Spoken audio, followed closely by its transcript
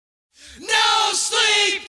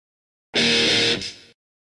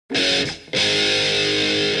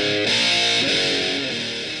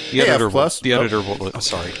The editor will.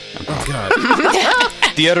 Sorry. Oh God.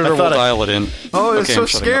 The editor will dial it in. Oh, it's so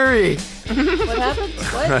scary. What happened?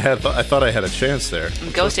 What? I thought I had a chance there.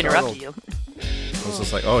 Ghost interrupted you. I was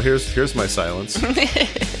just like, oh, here's my silence.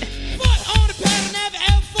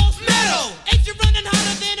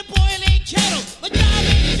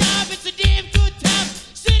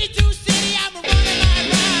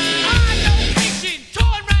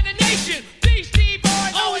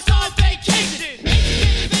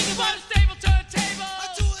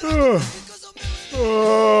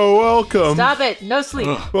 Oh, welcome. Stop it. No sleep.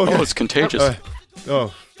 Okay. Oh, it's contagious.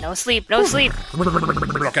 Oh. No sleep. No sleep.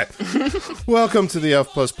 Okay. Welcome to the F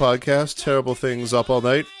Plus podcast. Terrible things up all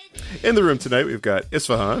night. In the room tonight, we've got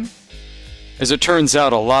Isfahan. As it turns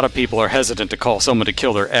out, a lot of people are hesitant to call someone to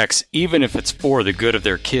kill their ex, even if it's for the good of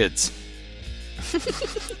their kids.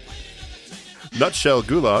 Nutshell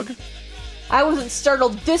Gulag. I wasn't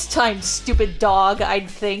startled this time, stupid dog, I'd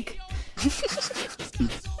think.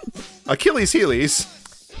 Achilles Heelys.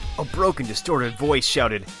 A broken, distorted voice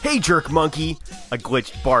shouted, "Hey, jerk monkey!" A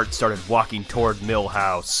glitched Bart started walking toward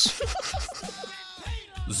Millhouse.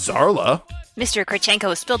 Zarla. Mr.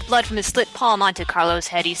 Kurchenko spilled blood from his slit palm onto Carlos'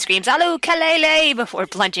 head. He screams, "Alu Kalele!" Before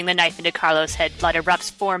plunging the knife into Carlos' head. Blood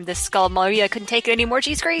erupts, formed the skull. Maria couldn't take it anymore.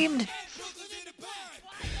 She screamed.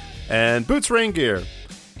 And Boots Raingear.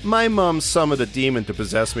 My mom summoned a demon to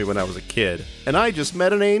possess me when I was a kid, and I just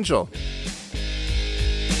met an angel.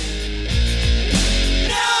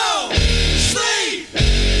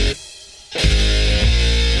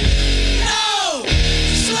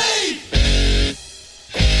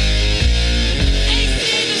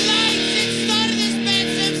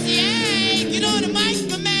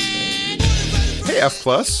 F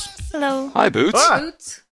Plus. Hello. Hi, Boots.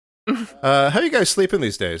 Boots? How are you guys sleeping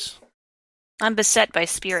these days? I'm beset by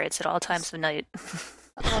spirits at all times of night.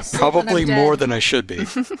 Probably more than I should be.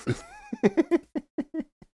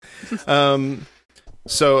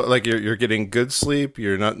 So like you're getting good sleep.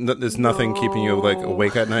 You're not. There's nothing keeping you like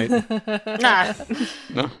awake at night. Nah.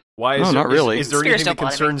 No. Why is No, not really. Is there Spirits anything that don't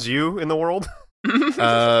bother concerns you in the world?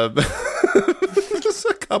 Just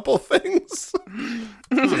a couple things.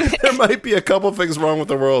 There might be a couple things wrong with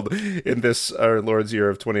the world in this our Lord's year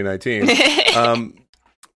of 2019.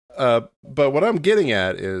 But what I'm getting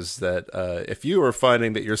at is that if you are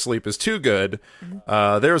finding that your sleep is too good,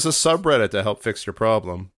 there's a subreddit to help fix your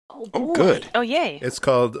problem. Oh, good. Oh, yay. It's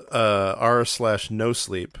called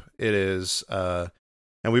r/no-sleep. It is,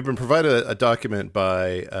 and we've been provided a document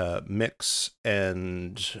by Mix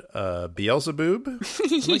and Beelzebub. Am I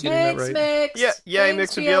getting that right? Mix. Yeah,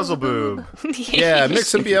 Mix and Beelzebub. Yeah,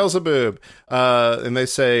 Mix and Beelzebub. And they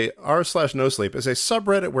say r/no-sleep is a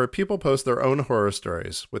subreddit where people post their own horror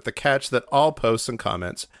stories, with the catch that all posts and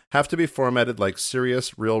comments have to be formatted like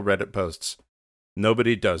serious, real Reddit posts.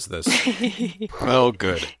 Nobody does this. Oh,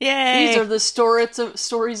 good. Yay. These are the stories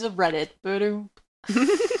of Reddit. Boom.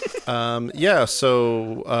 Yeah,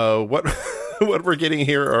 so what what we're getting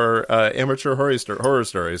here are amateur horror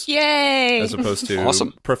stories. Yay. As opposed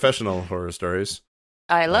to professional horror stories.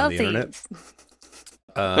 I love the these. internet.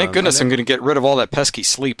 Thank goodness I'm going to get rid of all that pesky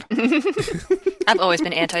sleep. I've always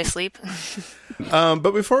been anti-sleep.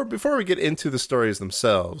 But before we get into the stories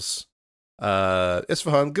themselves,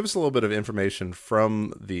 Isfahan, give us a little bit of information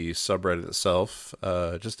from the subreddit itself.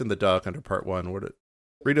 Just in the doc under part 1,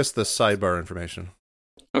 read us the sidebar information.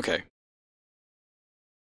 Okay.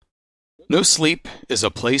 No Sleep is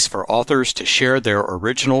a place for authors to share their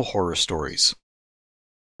original horror stories.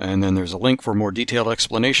 And then there's a link for more detailed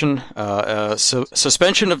explanation.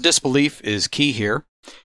 Suspension of disbelief is key here.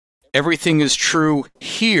 Everything is true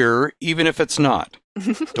here, even if it's not.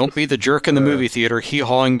 Don't be the jerk in the movie theater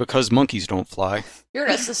hee-hawing because monkeys don't fly. You're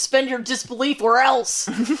gonna suspend your disbelief or else.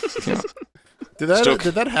 Yeah. Did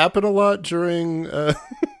that happen a lot during...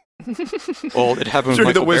 Well, it happened with during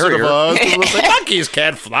Michael the Wizard Berry. of Oz? It was like, monkeys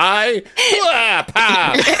can't fly! Wah,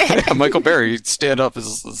 pow! Yeah, Michael Berry stand up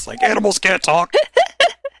is like, animals can't talk.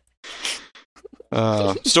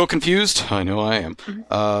 Still confused? I know I am.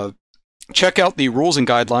 Check out the rules and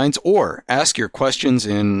guidelines or ask your questions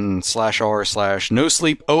in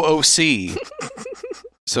 /r/no-sleep OOC.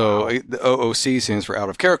 So the OOC stands for out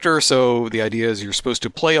of character, so the idea is you're supposed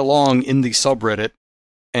to play along in the subreddit,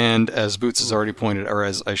 and as Boots has already pointed, or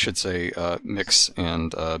as I should say, Mix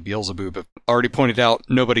and Beelzebub have already pointed out,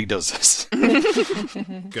 nobody does this.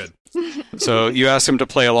 Good. So you ask them to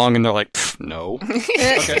play along, and they're like, no.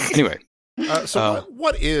 Okay. Anyway.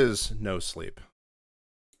 What is No Sleep?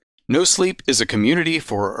 No Sleep is a community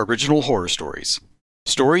for original horror stories.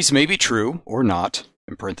 Stories may be true or not,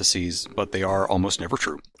 in parentheses, but they are almost never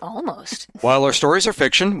true. Almost. While our stories are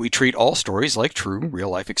fiction, we treat all stories like true,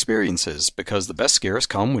 real-life experiences, because the best scares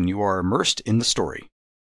come when you are immersed in the story.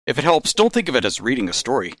 If it helps, don't think of it as reading a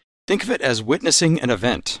story. Think of it as witnessing an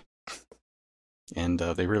event. And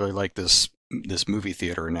they really like this movie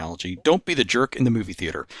theater analogy. Don't be the jerk in the movie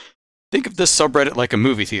theater. Think of this subreddit like a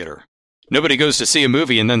movie theater. Nobody goes to see a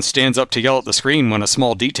movie and then stands up to yell at the screen when a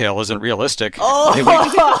small detail isn't realistic. Oh,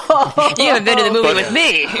 You haven't been to the movie with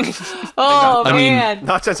me. oh I mean, man.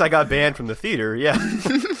 Not since I got banned from the theater, yeah.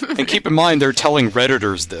 And keep in mind, they're telling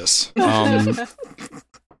Redditors this.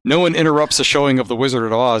 No one interrupts a showing of The Wizard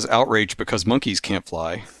of Oz outraged because monkeys can't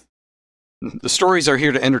fly. The stories are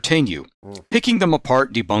here to entertain you. Picking them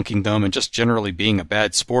apart, debunking them, and just generally being a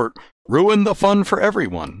bad sport ruin the fun for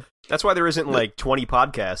everyone. That's why there isn't like 20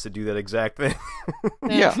 podcasts that do that exact thing.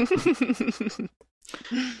 Yeah.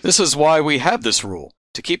 This is why we have this rule,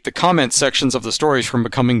 to keep the comment sections of the stories from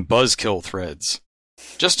becoming buzzkill threads.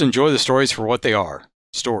 Just enjoy the stories for what they are.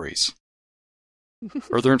 Stories.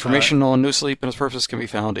 Further information on No Sleep and its purpose can be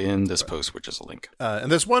found in this post, which is a link.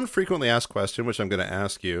 And there's one frequently asked question, which I'm going to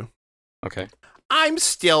ask you. Okay. I'm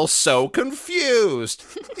still so confused.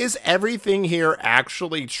 Is everything here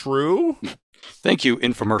actually true? Thank you,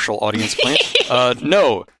 infomercial audience plant.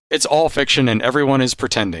 No, it's all fiction and everyone is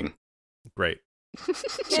pretending. Great.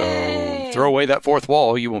 So Yay. throw away that fourth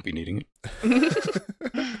wall, you won't be needing it.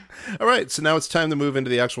 All right, so now it's time to move into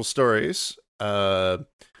the actual stories.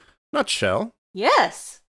 Nutshell.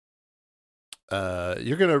 Yes.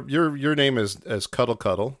 Your name is Cuddle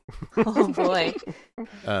Cuddle. Oh boy.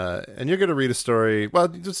 And you're gonna read a story. Well,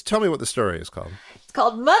 just tell me what the story is called. It's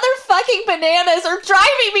called Motherfucking Bananas Are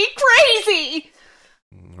Driving Me Crazy!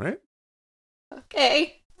 All right.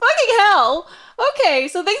 Okay. Fucking hell! Okay,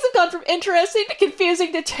 so things have gone from interesting to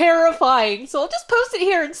confusing to terrifying, so I'll just post it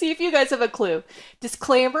here and see if you guys have a clue.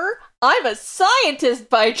 Disclaimer, I'm a scientist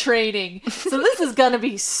by training, so this is gonna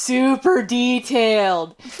be super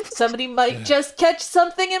detailed. Somebody might just catch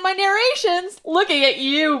something in my narrations. Looking at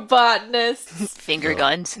you, botanists. Finger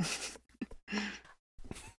guns.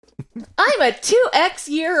 I'm a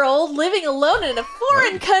 2X-year-old living alone in a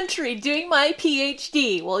foreign country doing my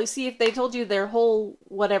PhD. Well, you see, if they told you their whole,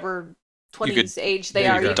 whatever, 20s age they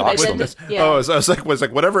yeah, are, you you could could dox them. yeah. Oh, I was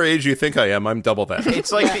like, whatever age you think I am, I'm double that.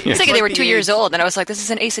 It's like Yeah. It's like they were 2 years age- old, and I was like, this is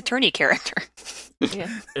an Ace Attorney character.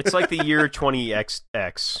 Yeah. It's like the year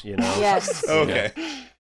 20XX, you know? Yes. Okay.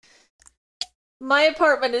 My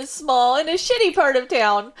apartment is small in a shitty part of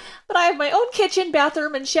town, but I have my own kitchen,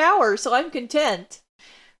 bathroom, and shower, so I'm content.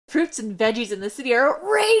 Fruits and veggies in the city are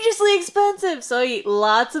outrageously expensive, so I eat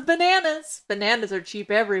lots of bananas. Bananas are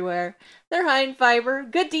cheap everywhere. They're high in fiber,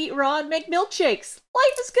 good to eat raw, and make milkshakes.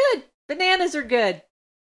 Life is good. Bananas are good.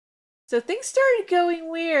 So things started going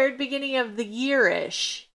weird beginning of the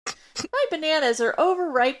year-ish. My bananas are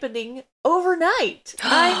over-ripening overnight.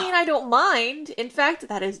 I mean, I don't mind. In fact,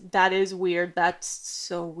 that is weird. That's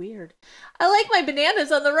so weird. I like my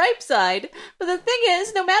bananas on the ripe side, but the thing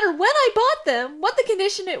is, no matter when I bought them, what the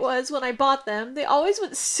condition it was when I bought them, they always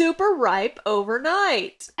went super ripe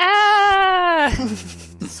overnight. Ah!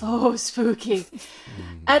 So spooky.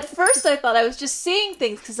 At first, I thought I was just seeing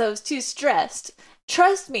things because I was too stressed.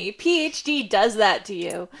 Trust me, PhD does that to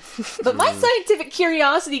you. But my scientific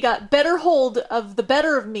curiosity got better hold of the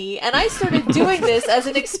better of me, and I started doing this as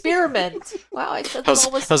an experiment. Wow, I said How's- that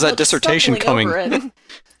almost how's that like dissertation stumbling coming? over it.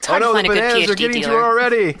 It's hard to the find a good bananas are PhD getting through dealer.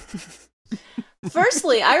 already.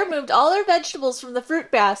 Firstly, I removed all our vegetables from the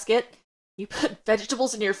fruit basket. You put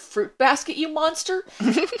vegetables in your fruit basket, you monster?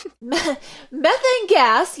 Methane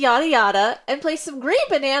gas, yada yada, and placed some green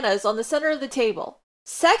bananas on the center of the table.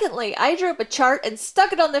 Secondly, I drew up a chart and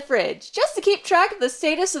stuck it on the fridge, just to keep track of the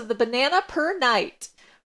status of the banana per night.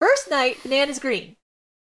 First night, banana's green.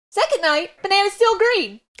 Second night, banana's still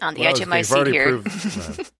green. On the Well, edge of my they've seat already here.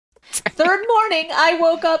 proved- Third morning, I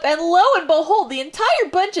woke up and lo and behold, the entire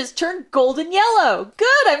bunch has turned golden yellow.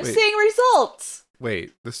 Good, I'm Wait. seeing results.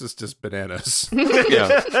 Wait, this is just bananas.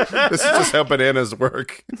 Yeah. This is just how bananas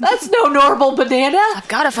work. That's no normal banana. I've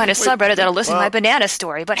got to find a subreddit that'll listen to well- my banana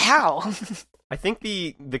story, but how? I think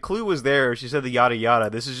the clue was there. She said the yada yada.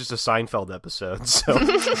 This is just a Seinfeld episode. So,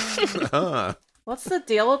 Huh. What's the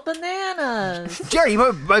deal with bananas? Jerry,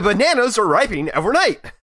 my bananas are ripening overnight.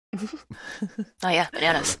 Oh yeah,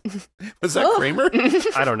 bananas. Was that Oh. Kramer?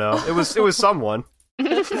 I don't know. It was someone.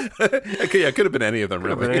 Okay, yeah, it could have been any of them,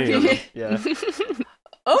 Could've been really. any of them. Yeah.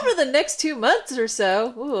 Over the next 2 months or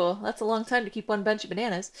so, ooh, that's a long time to keep one bunch of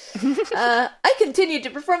bananas, I continued to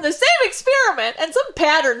perform the same experiment, and some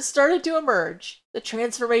patterns started to emerge. The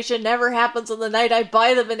transformation never happens on the night I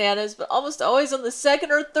buy the bananas, but almost always on the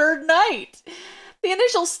second or third night. The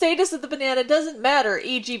initial status of the banana doesn't matter,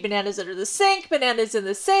 e.g. bananas under the sink, bananas in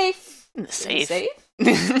the safe. In the safe.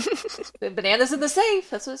 The bananas in the safe,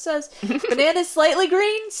 that's what it says. Bananas slightly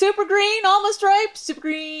green, super green, almost ripe, super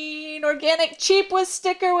green, organic, cheap with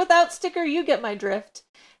sticker, without sticker, you get my drift.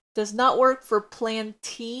 Does not work for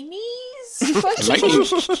plantinis?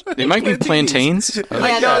 It might be plantains.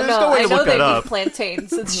 Yeah, there's no way I to know look they that mean up.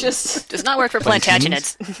 plantains. It's just Does not work for Plantains?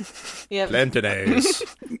 Plantagenets. yeah. Plantains.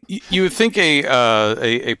 You would think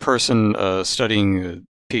a person studying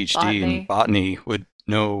PhD Botany. in botany would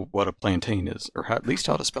know what a plantain is, or at least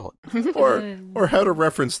how to spell it. or how to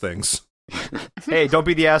reference things. Hey, don't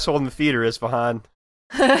be the asshole in the theater, Isfahan.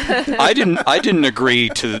 I didn't agree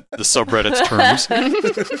to the subreddit's terms.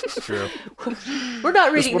 It's true. We're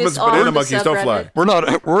not reading woman's this on banana the monkeys don't fly.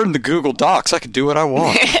 subreddit. We're in the Google Docs. I can do what I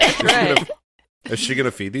want. Right. Is she going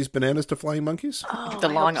to feed these bananas to flying monkeys? Oh, The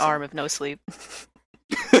I long hope so. arm of no sleep.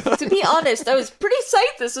 To be honest, I was pretty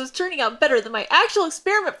psyched this was turning out better than my actual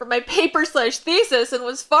experiment for my paper/thesis and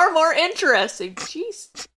was far more interesting. Jeez,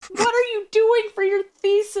 what are you doing for your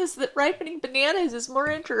thesis that ripening bananas is more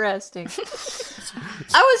interesting?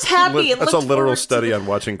 I was happy and That's a looked literal forward to study the- on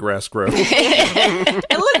watching grass grow. I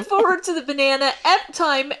look forward to the banana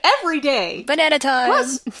time every day. Banana time.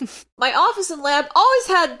 Plus, my office and lab always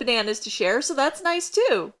had bananas to share, so that's nice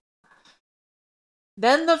too.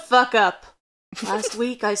 Then the fuck up. Last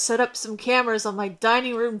week, I set up some cameras on my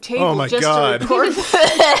dining room table Oh my just God. to record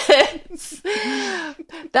this.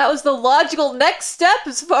 That was the logical next step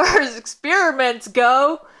as far as experiments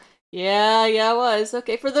go. Yeah, it was.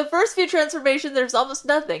 Okay, for the first few transformations, there's almost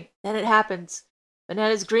nothing. Then it happens.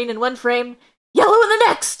 Banana's green in one frame, yellow in the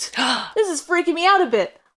next. This is freaking me out a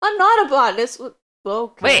bit. I'm not a botanist.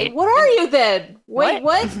 Okay. Wait. What are you then? Wait,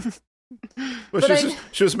 what? Well, But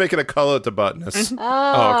she was making a call out to botanists.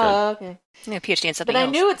 Okay. Yeah, PhD in something But I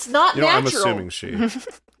else. knew it's not You know, I'm natural. assuming she.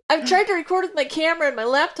 I've tried to record with my camera and my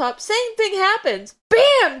laptop. Same thing happens.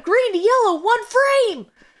 Bam! Green to yellow, one frame!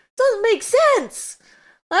 Doesn't make sense!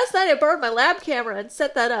 Last night I borrowed my lab camera and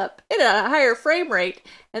set that up. It had a higher frame rate.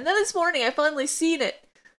 And then this morning I finally seen it.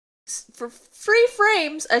 For 3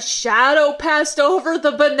 frames, a shadow passed over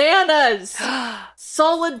the bananas.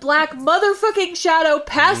 Solid black motherfucking shadow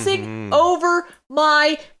passing over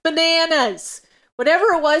my bananas. Whatever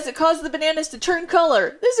it was, it caused the bananas to turn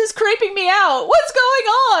color. This is creeping me out. What's going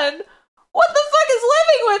on? What the fuck is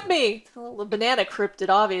living with me? Well, the banana cryptid,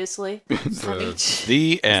 obviously.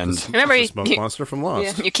 The end. Remember, The smoke monster from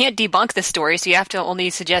Lost. you can't debunk this story, so you have to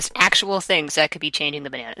only suggest actual things that could be changing the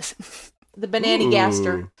bananas. The banana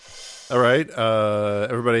gaster. All right.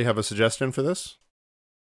 Everybody have a suggestion for this?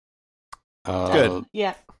 Good.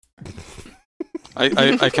 Yeah.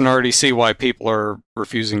 I can already see why people are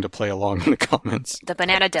refusing to play along in the comments. The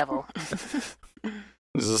banana devil.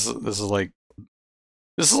 This is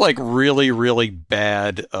like really, really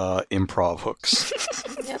bad improv hooks.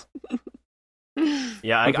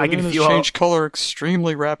 Yeah, I can Bananas feel how... change color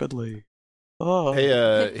extremely rapidly. Oh.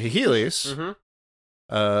 Hey, Healy's, Mhm.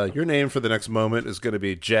 your name for the next moment is going to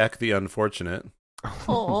be Jack the Unfortunate.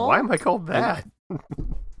 Aw. Why am I called that?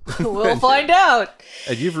 We'll find out.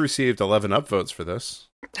 And you've received 11 upvotes for this.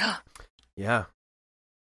 Yeah.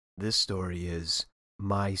 This story is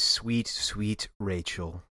My Sweet, Sweet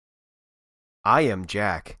Rachel. I am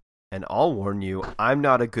Jack, and I'll warn you, I'm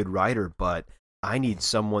not a good writer, but I need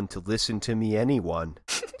someone to listen to me, anyone.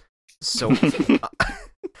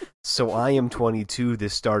 So I am 22.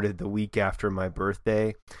 This started the week after my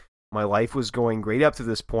birthday. My life was going great up to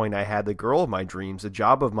this point. I had the girl of my dreams, the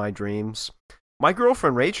job of my dreams. My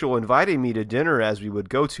girlfriend Rachel invited me to dinner as we would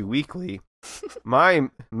go to weekly. My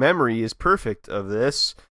memory is perfect of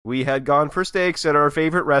this. We had gone for steaks at our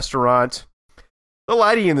favorite restaurant. The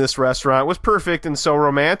lighting in this restaurant was perfect and so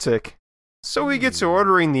romantic. So we get to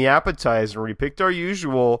ordering the appetizer. We picked our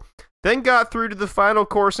usual, then got through to the final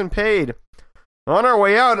course and paid. On our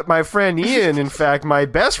way out, my friend Ian, in fact, my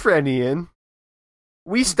best friend Ian,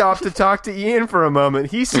 we stopped to talk to Ian for a moment.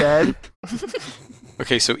 He said...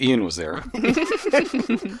 Okay, so Ian was there.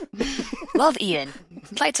 Love Ian.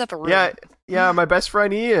 Lights up a room. Yeah, my best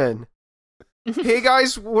friend Ian. Hey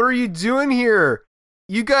guys, what are you doing here?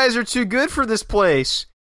 You guys are too good for this place.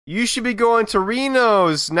 You should be going to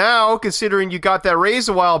Reno's now, considering you got that raise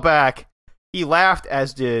a while back. He laughed,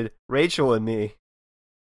 as did Rachel and me.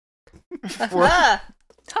 Ah,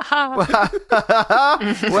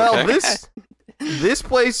 Well, Okay. this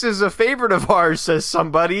place is a favorite of ours, says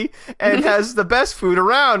somebody, and has the best food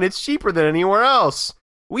around. It's cheaper than anywhere else.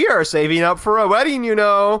 We are saving up for a wedding, you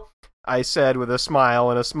know, I said with a smile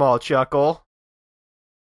and a small chuckle.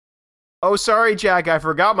 Oh, sorry, Jack, I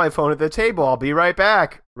forgot my phone at the table. I'll be right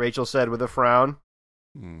back, Rachel said with a frown.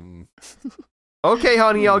 Okay,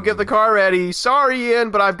 honey, I'll get the car ready. Sorry, Ian,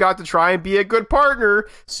 but I've got to try and be a good partner.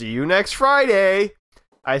 See you next Friday,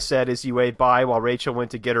 I said as he waved by while Rachel went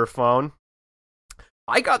to get her phone.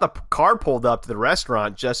 I got the car pulled up to the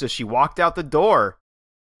restaurant just as she walked out the door.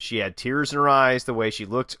 She had tears in her eyes. The way she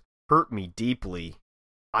looked hurt me deeply.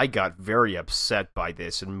 I got very upset by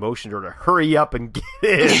this and motioned her to hurry up and get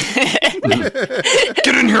in.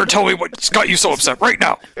 Get in here and tell me what's got you so upset right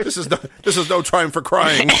now. This is no time for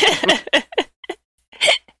crying.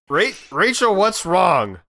 Rachel, what's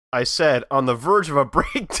wrong? I said, on the verge of a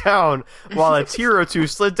breakdown while a tear or two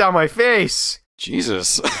slid down my face.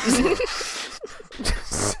 Jesus.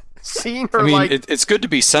 Seeing her I mean, like... it's good to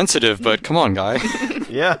be sensitive, but come on, guy.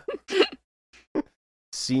 Yeah.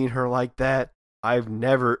 Seeing her like that, I've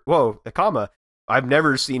never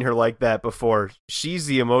seen her like that before. She's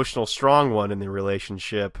the emotional strong one in the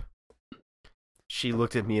relationship. She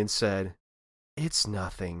looked at me and said, "It's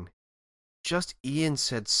nothing. Just Ian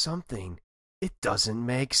said something. It doesn't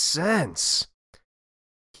make sense."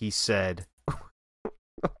 He said,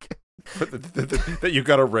 okay. That you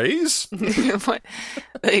got a raise? What?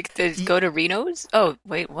 Like, go to Reno's? Oh,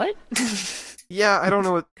 wait, what? Yeah, I don't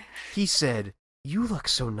know what... He said, "You look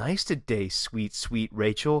so nice today, sweet, sweet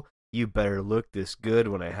Rachel. You better look this good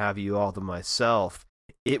when I have you all to myself.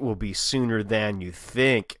 It will be sooner than you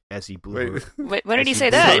think," as he blew her. Wait, when did he say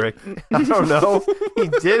that? I don't know. He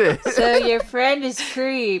did it. So your friend is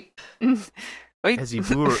creep. Wait, As he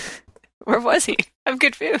blew her. where was he? I'm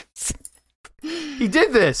confused. He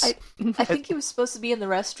did this! I think he was supposed to be in the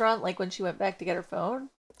restaurant, like when she went back to get her phone.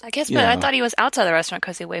 I guess, but Yeah. I thought he was outside the restaurant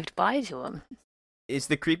because he waved bye to him. Is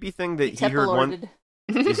the creepy thing that he Temple heard one...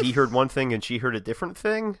 ordered. Is he heard one thing and she heard a different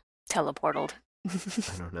thing? Teleported.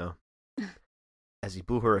 I don't know. As he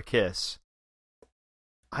blew her a kiss.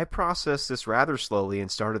 I processed this rather slowly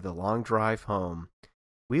and started the long drive home.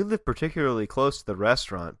 We lived particularly close to the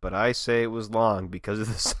restaurant, but I say it was long because of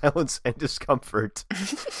the silence and discomfort.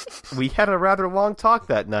 We had a rather long talk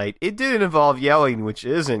that night. It didn't involve yelling, which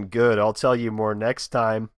isn't good. I'll tell you more next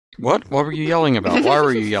time. What? What were you yelling about? Why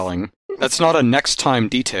were you yelling? That's not a next time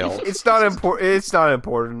detail. It's not important. It's not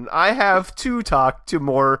important. I have to talk to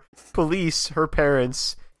more police, her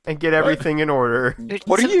parents, and get everything in order.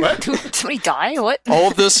 What are you- Did somebody die? What? All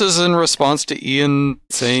of this is in response to Ian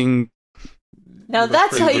saying, Now look that's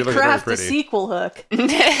pretty- how you you look very craft a pretty. sequel hook.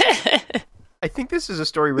 I think this is a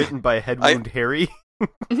story written by Headwound Harry.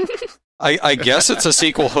 I guess it's a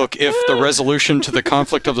sequel hook if the resolution to the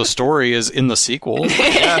conflict of the story is in the sequel.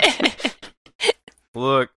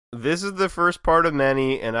 Look, this is the first part of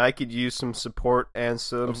many, and I could use some support and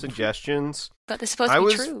some suggestions. But it's supposed I to be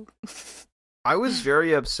was- true. I was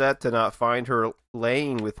very upset to not find her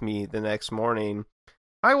laying with me the next morning.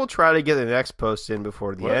 I will try to get the next post in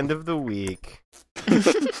before the What? end of the week.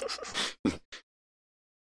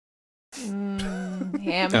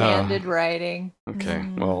 Ham-handed writing. Okay,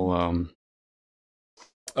 Mm. well,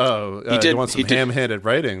 Oh, He did- you want some he did- ham-handed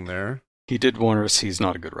writing there. he did warn us he's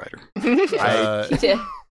not a good writer. Uh, He did.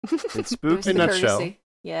 It's There's spooky. In the a nutshell. courtesy.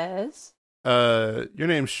 Yes. Your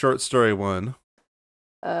name's Short Story 1,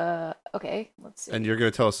 Okay, let's see. and you're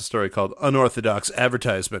going to tell us a story called Unorthodox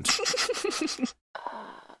Advertisement.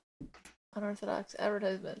 Unorthodox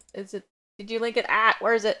advertisement. Is it? Did you link it at?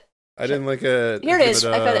 Where is it? I didn't like it. Here it give is.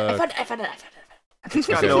 I found it. I found it. I found it. It's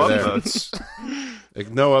got Okay, no there. upvotes.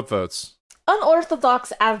 No upvotes.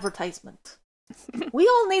 Unorthodox advertisement. We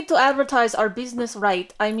all need to advertise our business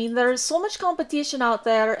right. I mean, there is so much competition out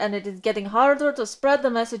there, and it is getting harder to spread the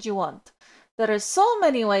message you want. There is so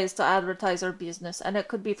many ways to advertise our business, and it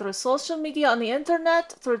could be through social media on the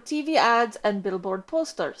internet, through TV ads, and billboard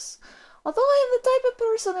posters. Although I am the type of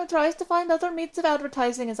person who tries to find other means of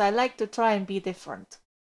advertising, as I like to try and be different.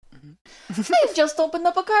 I've just opened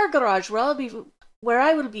up a car garage where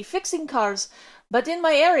I will be fixing cars, but in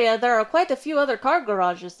my area there are quite a few other car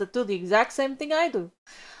garages that do the exact same thing I do.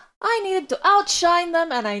 I needed to outshine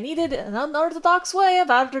them, and I needed an unorthodox way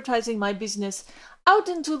of advertising my business out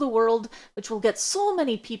into the world, which will get so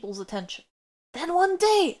many people's attention. Then one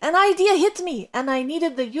day, an idea hit me, and I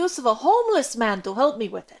needed the use of a homeless man to help me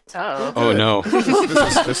with it. Oh. Oh no.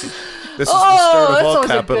 This is the Oh, start of that's all always a good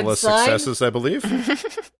capitalist sign. successes, I believe.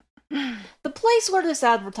 The place where this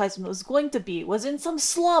advertisement was going to be was in some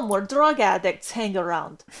slum where drug addicts hang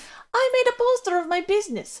around. I made a poster of my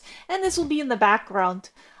business, and this will be in the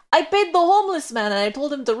background. I paid the homeless man, and I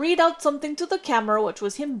told him to read out something to the camera, which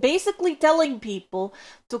was him basically telling people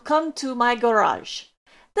to come to my garage.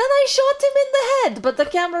 Then I shot him in the head, but the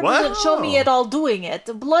camera What? didn't show me at all doing it.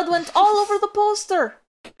 Blood went all over the poster.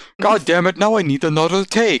 God damn it, now I need another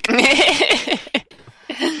take.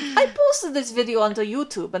 I I posted this video onto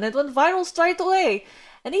YouTube and it went viral straight away.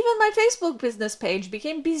 And even my Facebook business page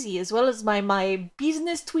became busy, as well as my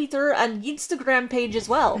business Twitter and Instagram page as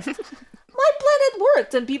well. My plan had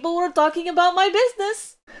worked and people were talking about my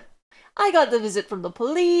business. I got the visit from the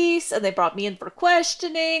police, and they brought me in for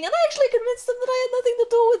questioning, and I actually convinced them that I had nothing to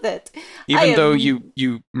do with it. Even though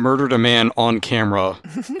you murdered a man on camera,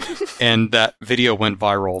 and that video went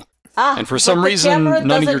viral, and for some reason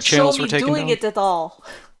none of your channels were taken down. It at all.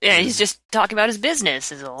 Yeah, he's just talking about his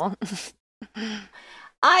business, is all.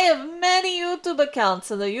 I have many YouTube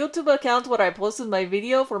accounts, and the YouTube account where I posted my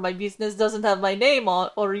video for my business doesn't have my name on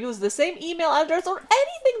or use the same email address or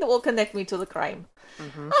anything that will connect me to the crime.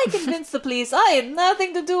 I convinced the police I had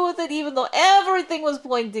nothing to do with it, even though everything was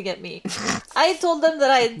pointing at me. I told them that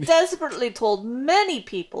I had desperately told many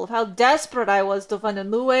people of how desperate I was to find a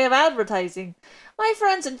new way of advertising. My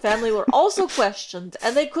friends and family were also questioned,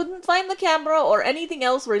 and they couldn't find the camera or anything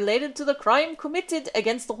else related to the crime committed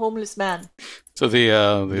against the homeless man. So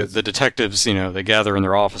the detectives, they gather in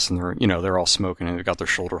their office and they're all smoking and they've got their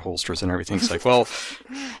shoulder holsters and everything. It's like, well,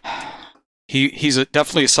 he's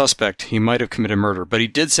definitely a suspect. He might have committed murder, but he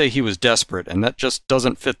did say he was desperate, and that just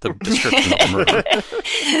doesn't fit the description of the murder.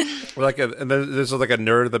 And then there's like a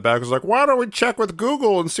nerd in the back who's like, why don't we check with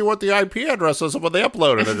Google and see what the IP address is of what they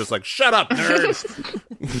upload? And they're just like, shut up,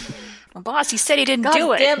 nerd. Well, boss, he said he didn't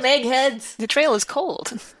do it. Goddamn eggheads. The trail is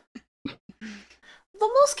cold. The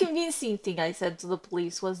most convincing thing I said to the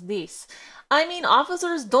police was this. I mean,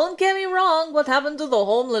 officers, don't get me wrong, what happened to the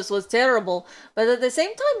homeless was terrible, but at the same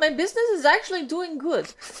time, my business is actually doing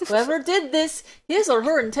good. Whoever did this, his or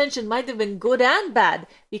her intention might have been good and bad,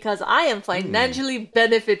 because I am financially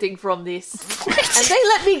benefiting from this. And they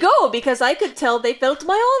let me go, because I could tell they felt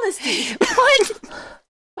my honesty. What?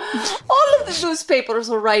 All of the newspapers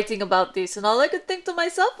were writing about this, and all I could think to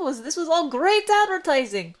myself was this was all great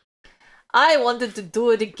advertising. I wanted to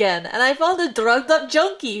do it again, and I found a drugged-up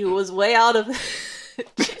junkie who was way out of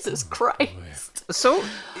Jesus Christ. So,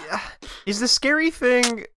 is the scary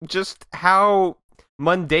thing just how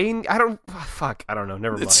mundane? I don't know.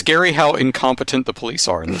 Never mind. It's scary how incompetent the police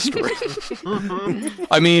are in this story.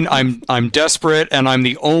 I mean, I'm desperate, and I'm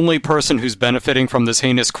the only person who's benefiting from this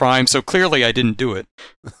heinous crime, so clearly I didn't do it.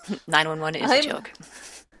 911 is a joke.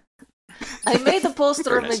 I made a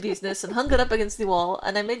poster of my business and hung it up against the wall,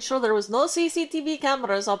 and I made sure there was no CCTV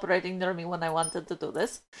cameras operating near me when I wanted to do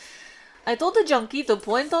this. I told the junkie to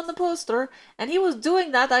point on the poster, and he was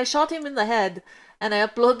doing that. I shot him in the head, and I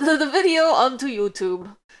uploaded the video onto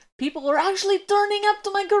YouTube. People were actually turning up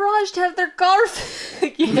to my garage to have their car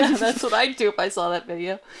yeah, that's what I'd do if I saw that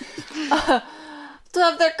video. To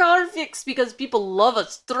have their car fixed because people love a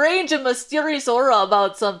strange and mysterious aura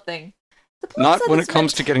about something. Not when it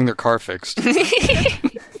comes to getting their car fixed.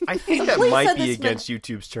 I think that might be against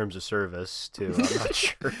YouTube's terms of service, too. I'm not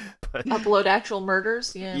sure. But... Upload actual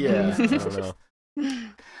murders? Yeah, I don't know.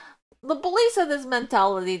 The police had this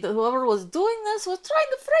mentality that whoever was doing this was trying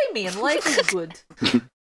to frame me, and life is good.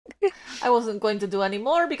 I wasn't going to do any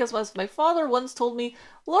more because, as my father once told me,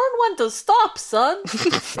 learn when to stop, son.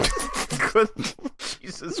 Good.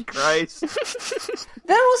 Jesus Christ.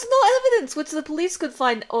 There was no evidence which the police could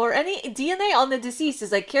find or any DNA on the deceased,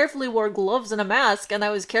 as I carefully wore gloves and a mask, and I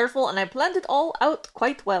was careful and I planned it all out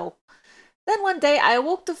quite well. Then one day I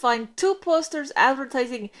awoke to find 2 posters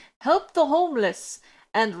advertising Help the Homeless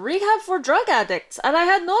and Rehab for Drug Addicts, and I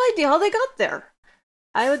had no idea how they got there.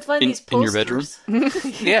 I would find these posters... In your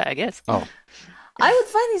bedroom? Yeah, I guess. Oh. I would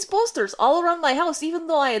find these posters all around my house, even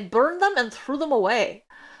though I had burned them and threw them away.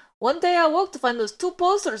 One day I woke to find those 2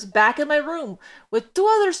 posters back in my room, with 2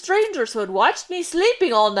 other strangers who had watched me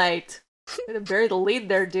sleeping all night. Way to bury the lead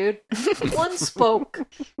there, dude. One spoke.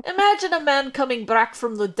 Imagine a man coming back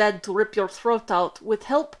from the dead to rip your throat out, with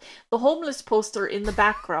Help the Homeless poster in the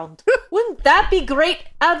background. Wouldn't that be great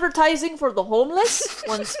advertising for the homeless?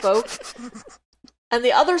 One spoke. And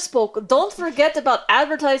the other spoke, don't forget about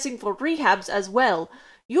advertising for rehabs as well.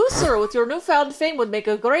 You, sir, with your newfound fame, would make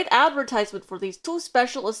a great advertisement for these 2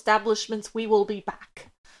 special establishments. We will be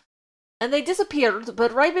back. And they disappeared,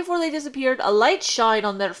 but right before they disappeared, a light shined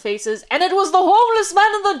on their faces, and it was the homeless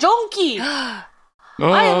man and the junkie! I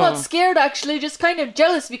am not scared, actually, just kind of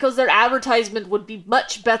jealous because their advertisement would be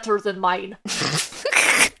much better than mine.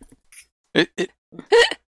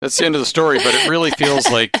 That's the end of the story, but it really feels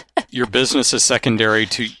like your business is secondary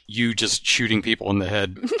to you just shooting people in the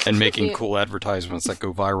head and making cool advertisements that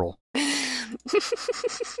go viral.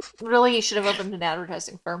 Really, you should have opened an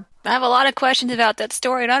advertising firm. I have a lot of questions about that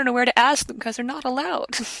story, and I don't know where to ask them because they're not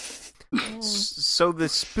allowed. So the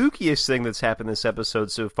spookiest thing that's happened this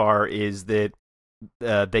episode so far is that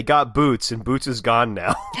they got Boots, and Boots is gone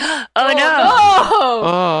now. Oh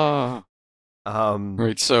no! Oh.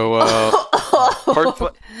 Right, so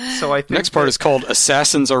So I think next part is called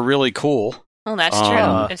 "Assassins Are Really Cool." Well, that's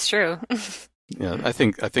true. It's true. Yeah, I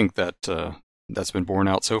think that that's been borne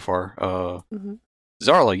out so far. Mhm.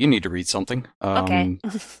 Zarla, you need to read something. Okay.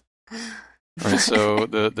 Right, so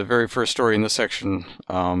the very first story in this section,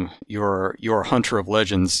 you're Hunter of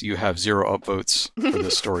Legends. You have 0 upvotes for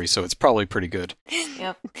this story, so it's probably pretty good.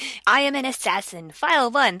 Yep. I am an assassin.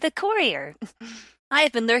 File 1, The Courier. I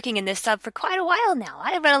have been lurking in this sub for quite a while now.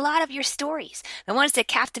 I have read a lot of your stories. The ones that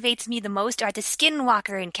captivates me the most are the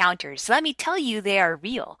Skinwalker encounters. Let me tell you they are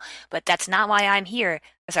real. But that's not why I'm here.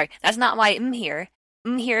 Sorry, that's not why I'm here.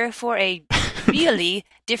 I'm here for a really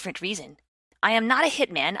different reason. I am not a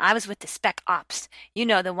hitman. I was with the Spec Ops. You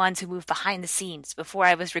know, the ones who move behind the scenes. Before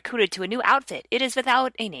I was recruited to a new outfit. It is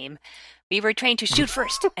without a name. We were trained to shoot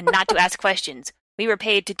first and not to ask questions. We were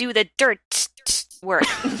paid to do the dirt work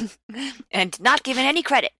and not given any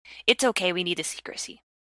credit. It's okay, we need the secrecy.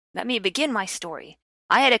 Let me begin my story.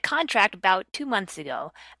 I had a contract about 2 months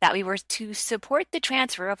ago that we were to support the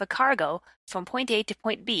transfer of a cargo from point A to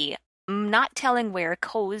point B. I'm not telling where,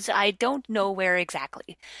 'cause I don't know where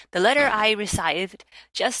exactly. The letter I received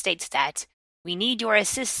just states that we need your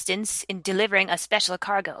assistance in delivering a special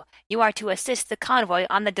cargo. You are to assist the convoy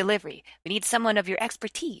on the delivery. We need someone of your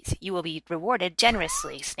expertise. You will be rewarded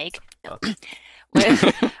generously, Snake.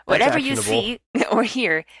 Whatever you see or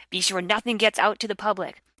hear, be sure nothing gets out to the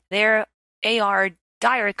public. There are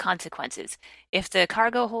dire consequences. If the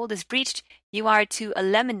cargo hold is breached, you are to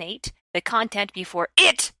eliminate the content before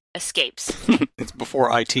it escapes. It's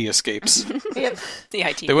before IT escapes. Yep. The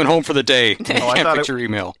IT. They went home for the day. I Can't thought fix your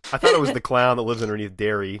email. I thought it was the clown that lives underneath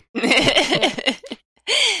Derry.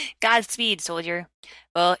 Godspeed, soldier.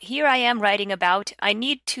 Well, here I am writing about, I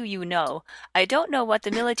need to, you know. I don't know what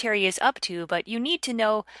the military is up to, but you need to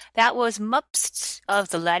know that was mups of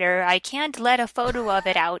the letter. I can't let a photo of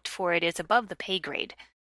it out, for it is above the pay grade.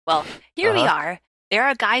 Well, here we are. There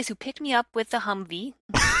are guys who picked me up with the Humvee.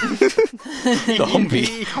 The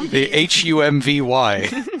Humvee. The HUMVY.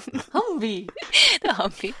 Humvee. The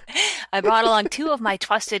Humvee. I brought along 2 of my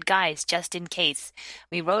trusted guys, just in case.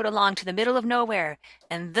 We rode along to the middle of nowhere,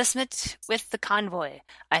 and thus met with the convoy.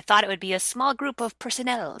 I thought it would be a small group of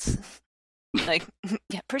personnels.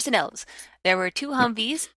 Personnels. There were 2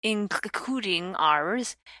 Humvees, including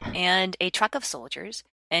ours, and a truck of soldiers,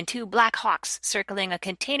 and 2 Black Hawks circling a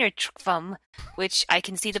container from which I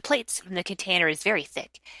can see the plates from the container is very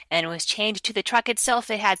thick, and was chained to the truck itself.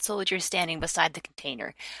 It had soldiers standing beside the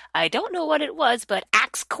container. I don't know what it was, but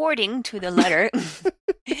according to the letter,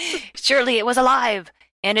 surely it was alive,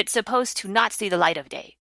 and it's supposed to not see the light of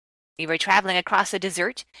day. We were traveling across the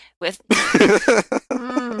desert with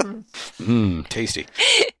Tasty.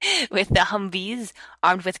 with the Humvees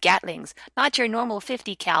armed with Gatlings, not your normal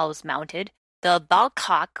 50 cals mounted. The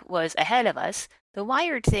Balkhawk was ahead of us. The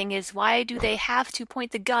wired thing is, why do they have to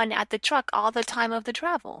point the gun at the truck all the time of the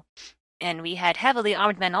travel? And we had heavily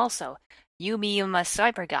armed men also. Me, I'm a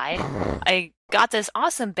sniper guy. I got this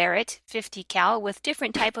awesome Barrett 50 cal with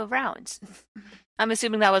different type of rounds. I'm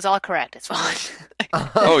assuming that was all correct. It's fine.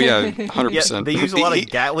 Oh yeah, 100%. Yeah, they use a lot of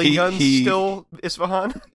Gatling guns still,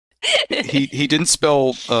 Isfahan. He didn't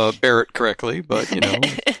spell Barrett correctly, but you know.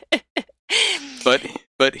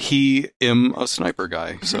 But he am a sniper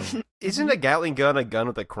guy, so. Isn't a Gatling gun a gun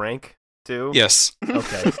with a crank, too? Yes.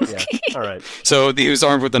 Okay, yeah. All right. So he was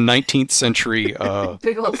armed with a 19th century...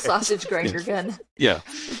 Big old sausage grinder gun. Yeah.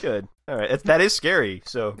 Good. All right. That is scary,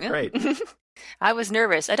 so great. I was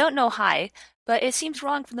nervous. I don't know why, but it seems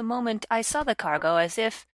wrong from the moment I saw the cargo, as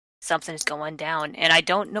if something's going down, and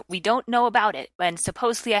we don't know about it, and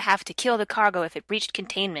supposedly I have to kill the cargo if it breached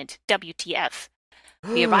containment. WTF.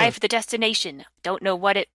 We arrived at the destination. Don't know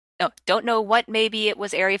what, maybe it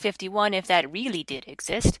was Area 51 if that really did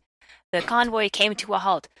exist. The convoy came to a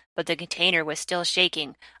halt, but the container was still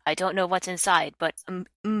shaking. I don't know what's inside, but I'm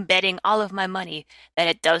betting all of my money that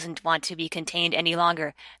it doesn't want to be contained any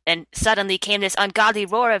longer. Then suddenly came this ungodly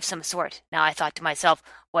roar of some sort. Now I thought to myself,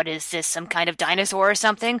 what is this, some kind of dinosaur or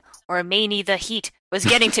something? Or maybe the heat was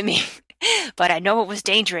getting to me. But I know it was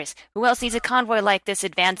dangerous. Who else needs a convoy like this,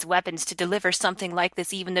 advanced weapons, to deliver something like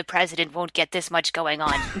this? Even the president won't get this much going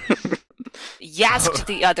on. Yasked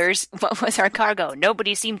the others, what was our cargo?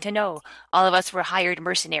 Nobody seemed to know. All of us were hired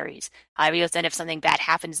mercenaries. I realized that if something bad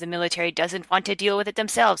happens, the military doesn't want to deal with it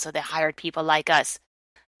themselves, so they hired people like us.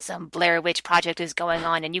 Some Blair Witch project is going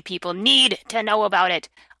on, and you people need to know about it.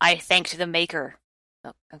 I thanked the maker.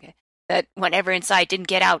 Oh, okay. that whatever inside didn't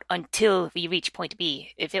get out until we reached point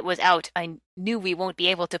B. If it was out, I knew we won't be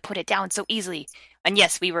able to put it down so easily. And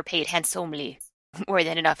yes, we were paid handsomely, more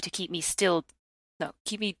than enough to keep me stilled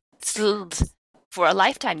for a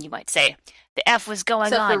lifetime, you might say. The F was going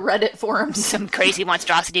Except on. for Reddit forums. Some crazy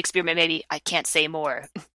monstrosity experiment, maybe. I can't say more.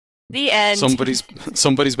 The end.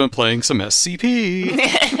 Somebody's been playing some SCP.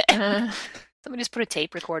 Somebody just put a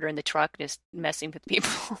tape recorder in the truck, just messing with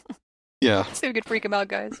people. Yeah. So we could freak them out,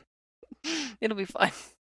 guys. It'll be fun.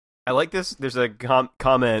 I like this. There's a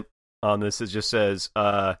comment on this that just says,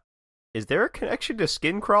 is there a connection to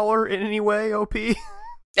Skincrawler in any way, OP?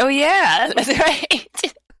 Oh, yeah. That's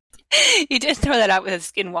right. You did throw that out with a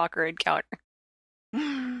Skinwalker encounter.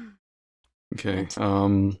 Okay.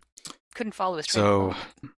 Couldn't follow his train. So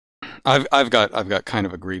I've got kind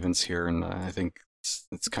of a grievance here, and I think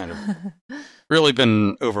it's kind of really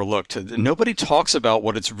been overlooked. Nobody talks about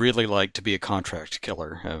what it's really like to be a contract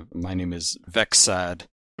killer. My name is Vexad.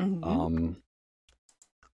 Mm-hmm.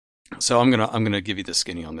 So I'm gonna give you the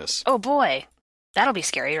skinny on this. Oh boy, that'll be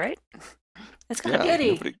scary, right? It's kind of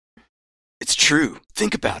Goody. It's true.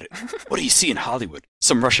 Think about it. What do you see in Hollywood?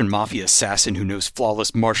 Some Russian mafia assassin who knows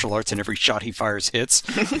flawless martial arts and every shot he fires hits?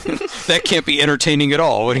 That can't be entertaining at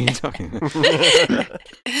all. What are you talking about?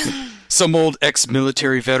 Some old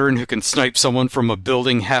ex-military veteran who can snipe someone from a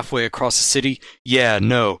building halfway across the city? Yeah,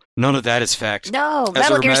 no. None of that is fact. No,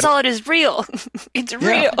 Metal Gear Solid is real. It's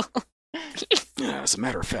real. Yeah, as a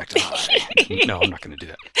matter of fact, no, I'm not going to do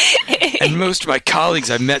that. And most of my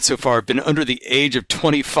colleagues I've met so far have been under the age of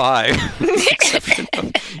 25.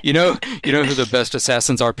 You know who the best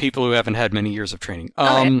assassins are? People who haven't had many years of training.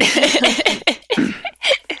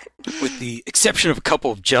 With the exception of a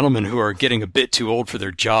couple of gentlemen who are getting a bit too old for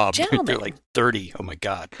their job. Gentlemen. They're like 30. Oh my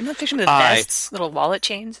god. I'm not picturing the vests, little wallet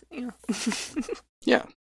chains. Yeah.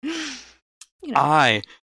 You know. I,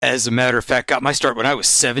 as a matter of fact, got my start when I was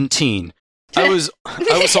 17. I was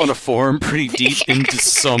on a forum pretty deep into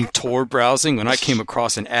some Tor browsing when I came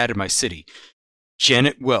across an ad in my city.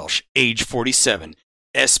 Janet Welsh, age 47,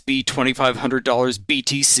 SB $2,500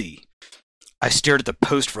 BTC. I stared at the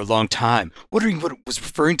post for a long time, wondering what it was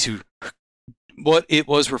referring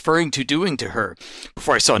to doing to her,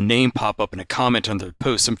 before I saw a name pop up in a comment on the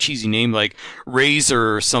post, some cheesy name like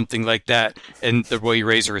Razer or something like that, and the way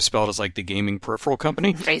Razer is spelled is like the gaming peripheral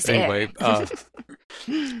company. Razer. Anyway,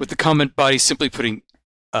 with the comment body simply putting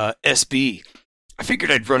SB. I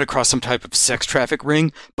figured I'd run across some type of sex traffic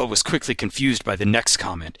ring, but was quickly confused by the next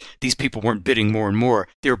comment. These people weren't bidding more and more,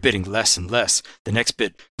 they were bidding less and less. The next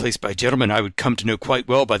bid, placed by a gentleman I would come to know quite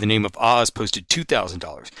well by the name of Oz, posted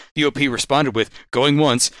 $2,000. The OP responded with, going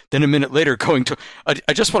once, then a minute later going to...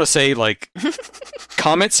 I just want to say, like,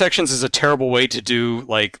 comment sections is a terrible way to do,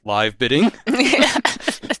 like, live bidding.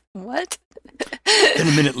 What? Then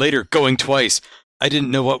a minute later, going twice. I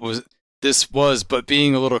didn't know what this was, but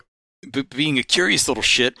being a curious little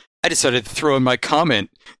shit, I decided to throw in my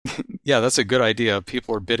comment. Yeah, that's a good idea.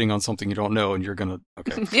 People are bidding on something you don't know, and you're gonna...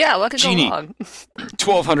 Okay. Yeah, what could Genie, go wrong?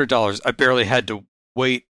 $1,200. I barely had to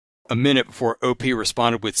wait a minute before OP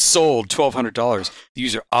responded with sold $1,200. The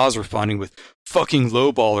user Oz responding with fucking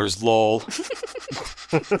lowballers, lol.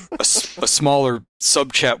 A smaller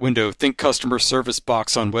sub-chat window, think customer service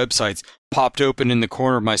box on websites, popped open in the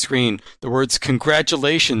corner of my screen. The words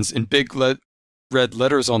congratulations in big red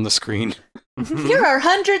letters on the screen. You're our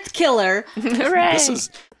 100th killer. Hooray!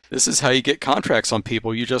 This is how you get contracts on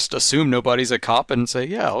people. You just assume nobody's a cop and say,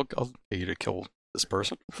 yeah, I'll pay you to kill this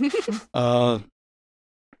person.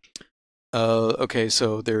 Okay,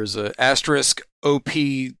 so there's a asterisk OP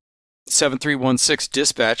 7316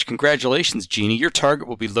 dispatch. Congratulations, Genie. Your target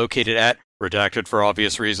will be located at, redacted for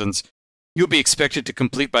obvious reasons. You'll be expected to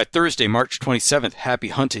complete by Thursday, March 27th. Happy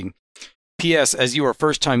hunting. P.S. As you are a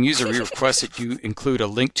first-time user, we request that you include a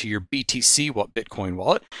link to your BTC Bitcoin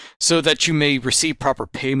wallet so that you may receive proper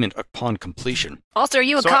payment upon completion. Also, are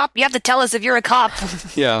you a cop? You have to tell us if you're a cop.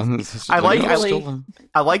 Yeah. I like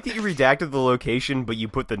that you redacted the location, but you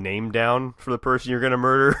put the name down for the person you're going to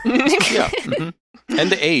murder. Yeah. Mm-hmm. And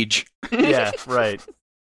the age. Yeah, right.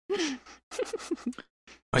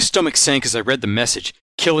 My stomach sank as I read the message.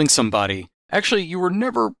 Killing somebody. Actually, you were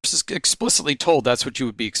never explicitly told that's what you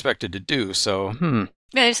would be expected to do. So,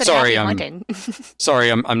 Yeah, you said sorry, happy hunting.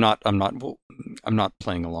 Sorry, I'm not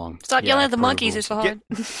playing along. Stop yelling at the per monkeys, rules. it's hard.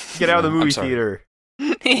 Get out of the I'm movie sorry. theater.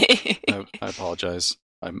 I apologize.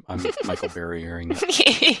 I'm Michael Berry hearing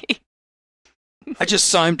it. I just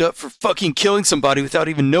signed up for fucking killing somebody without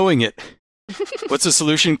even knowing it. What's the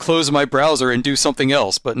solution? Close my browser and do something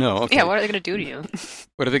else. But no. Okay. Yeah, what are they going to do to you?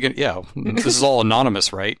 What are they going to... Yeah, this is all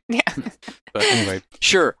anonymous, right? Yeah. But anyway,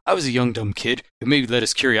 sure, I was a young, dumb kid who maybe let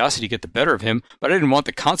his curiosity get the better of him, but I didn't want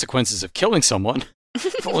the consequences of killing someone.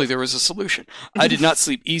 If only there was a solution. I did not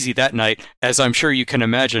sleep easy that night, as I'm sure you can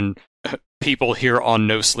imagine people here on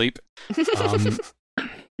No Sleep.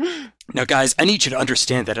 Now, guys, I need you to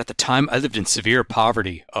understand that at the time, I lived in severe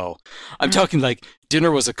poverty. Oh, I'm talking like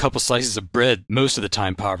dinner was a couple slices of bread most of the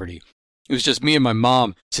time poverty. It was just me and my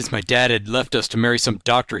mom, since my dad had left us to marry some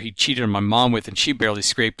doctor he cheated on my mom with, and she barely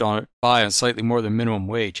scraped by on slightly more than minimum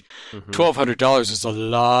wage. $1,200 was a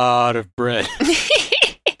lot of bread.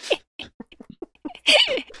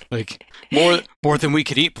 Like, more than we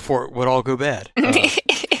could eat before it would all go bad.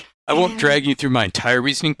 I won't drag you through my entire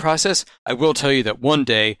reasoning process. I will tell you that one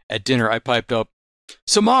day at dinner I piped up,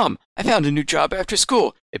 "So, Mom, I found a new job after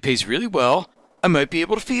school. It pays really well. I might be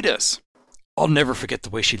able to feed us." I'll never forget the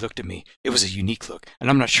way she looked at me. It was a unique look, and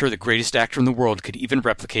I'm not sure the greatest actor in the world could even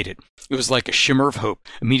replicate it. It was like a shimmer of hope,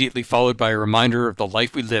 immediately followed by a reminder of the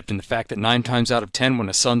life we lived and the fact that 9 times out of 10 when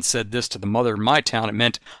a son said this to the mother in my town, it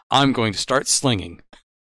meant, "I'm going to start slinging."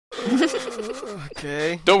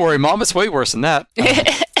 Okay. Don't worry, Mom, it's way worse than that.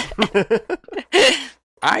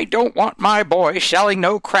 "I don't want my boy selling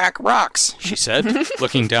no crack rocks," she said,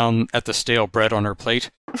 looking down at the stale bread on her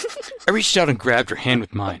plate. I reached out and grabbed her hand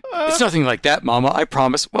with mine. "It's nothing like that, Mama, I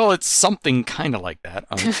promise." "Well, it's something kind of like that."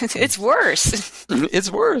 It's worse.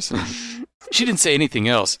 It's worse. She didn't say anything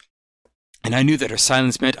else, and I knew that her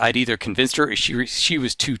silence meant I'd either convinced her or she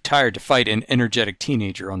was too tired to fight an energetic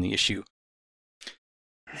teenager on the issue.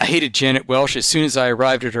 I hated Janet Welsh as soon as I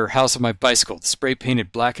arrived at her house on my bicycle, the spray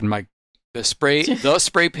painted black and my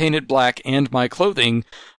clothing,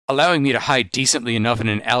 allowing me to hide decently enough in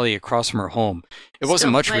an alley across from her home. It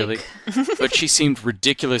wasn't much, really, but she seemed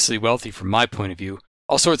ridiculously wealthy from my point of view.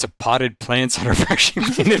 All sorts of potted plants on her freshly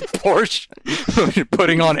painted porch,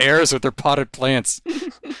 putting on airs with her potted plants.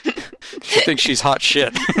 She thinks she's hot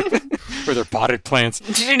shit with her potted plants.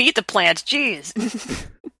 She didn't eat the plants, jeez.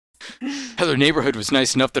 Her neighborhood was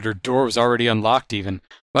nice enough that her door was already unlocked even.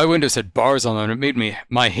 My windows had bars on them, and it made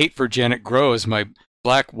my hate for Janet grow as my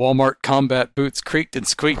black Walmart combat boots creaked and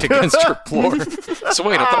squeaked against her floor. So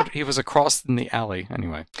wait, I thought he was across in the alley.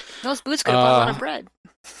 Anyway. Those boots could have bought a lot of bread.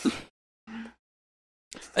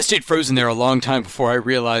 I stayed frozen there a long time before I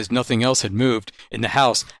realized nothing else had moved in the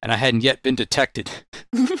house, and I hadn't yet been detected.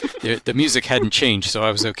 The music hadn't changed, so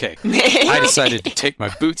I was okay. I decided to take my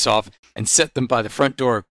boots off and set them by the front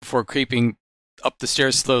door before creeping up the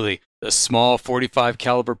stairs slowly. The small .45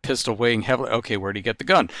 caliber pistol weighing heavily. Okay, where'd he get the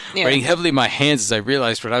gun? Yeah. Weighing heavily in my hands as I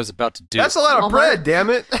realized what I was about to do. That's a lot of bread, damn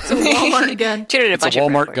it. It's a Walmart gun. It's a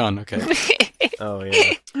Walmart gun. Okay. Oh,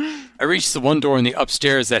 yeah. I reached the one door in the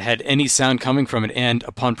upstairs that had any sound coming from it, and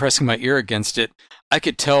upon pressing my ear against it, I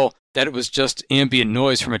could tell that it was just ambient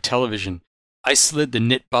noise from a television. I slid the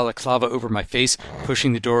knit balaclava over my face,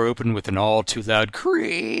 pushing the door open with an all-too-loud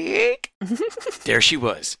creak. There she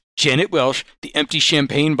was, Janet Welsh, the empty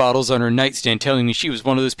champagne bottles on her nightstand telling me she was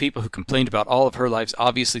one of those people who complained about all of her life's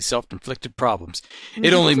obviously self-inflicted problems.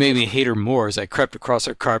 It only made me hate her more as I crept across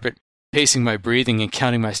her carpet, pacing my breathing and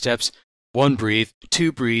counting my steps. 1 breathe,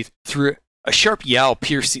 2 breathe, 3... A sharp yowl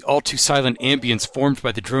pierced the all-too-silent ambience formed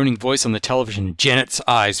by the droning voice on the television, and Janet's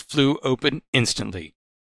eyes flew open instantly.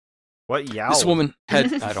 What yowl? This woman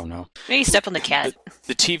had... I don't know. Maybe step on the cat.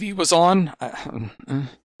 The TV was on.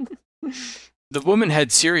 The woman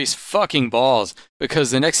had serious fucking balls,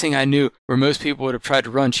 because the next thing I knew, where most people would have tried to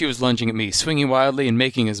run, she was lunging at me, swinging wildly and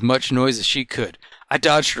making as much noise as she could. I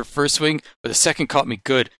dodged her first swing, but the second caught me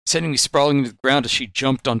good, sending me sprawling to the ground as she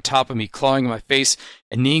jumped on top of me, clawing my face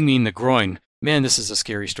and kneeing me in the groin. Man, this is a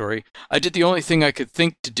scary story. I did the only thing I could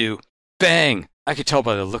think to do. Bang! I could tell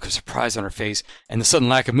by the look of surprise on her face and the sudden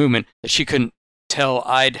lack of movement that she couldn't tell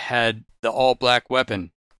I'd had the all-black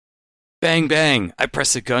weapon. Bang, bang! I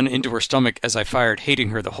pressed the gun into her stomach as I fired, hating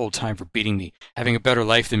her the whole time for beating me, having a better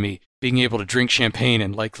life than me, being able to drink champagne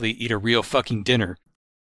and likely eat a real fucking dinner.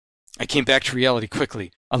 I came back to reality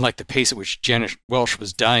quickly, unlike the pace at which Janet Welsh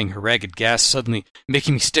was dying, her ragged gas suddenly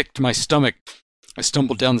making me stick to my stomach. I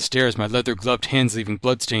stumbled down the stairs, my leather-gloved hands leaving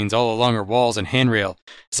bloodstains all along her walls and handrail,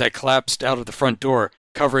 as I collapsed out of the front door,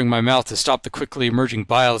 covering my mouth to stop the quickly emerging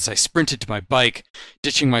bile as I sprinted to my bike,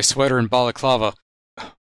 ditching my sweater and balaclava.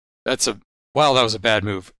 Wow, that was a bad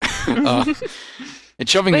move. And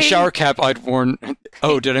shoving the shower cap I'd worn...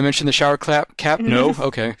 Oh, did I mention the shower cap? No?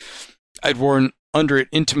 Okay. I'd worn under it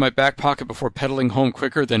into my back pocket before pedaling home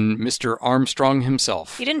quicker than Mr. Armstrong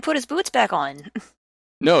himself. He didn't put his boots back on.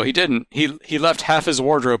 No, he didn't. He left half his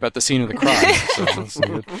wardrobe at the scene of the crime. So that's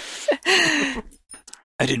good.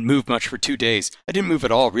 I didn't move much for 2 days. I didn't move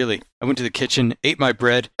at all, really. I went to the kitchen, ate my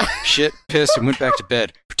bread, shit, pissed, and went back to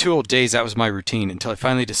bed. For 2 whole days, that was my routine, until I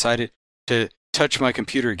finally decided to touch my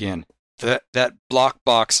computer again. That block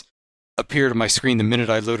box appeared on my screen the minute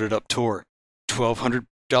I loaded up Tor.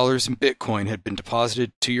 $1,200 in Bitcoin had been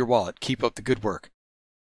deposited to your wallet. Keep up the good work.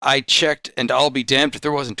 I checked, and I'll be damned if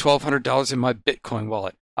there wasn't $1,200 in my Bitcoin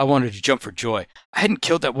wallet. I wanted to jump for joy. I hadn't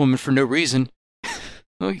killed that woman for no reason.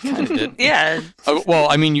 Well, you kind of did. Yeah. Well,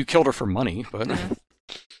 I mean, you killed her for money, but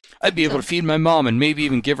I'd be able to feed my mom and maybe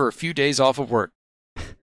even give her a few days off of work.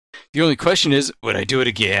 The only question is, would I do it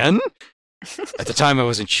again? At the time, I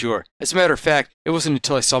wasn't sure. As a matter of fact, it wasn't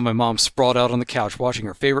until I saw my mom sprawled out on the couch watching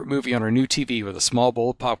her favorite movie on her new TV with a small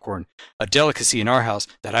bowl of popcorn, a delicacy in our house,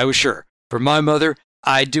 that I was sure, for my mother,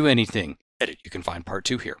 I'd do anything. Edit, you can find part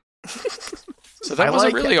 2 here. So that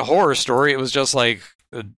wasn't really a horror story. It was just like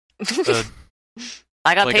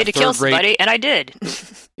I got like paid to kill somebody, and I did.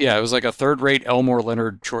 Yeah, it was like a third-rate Elmore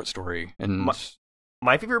Leonard short story. And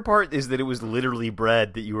My favorite part is that it was literally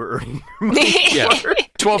bread that you were earning your money yeah, for.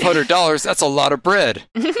 $1,200, that's a lot of bread.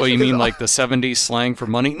 Well, you mean like the 70s slang for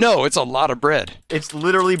money? No, it's a lot of bread. It's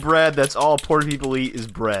literally bread. That's all poor people eat is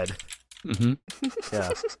bread. Mm-hmm. Yeah.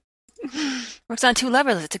 Works on 2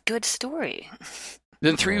 levels. It's a good story.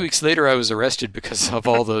 Then 3 weeks later, I was arrested because of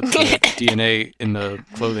all the DNA in the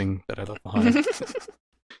clothing that I left behind.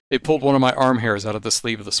 They pulled one of my arm hairs out of the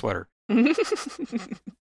sleeve of the sweater.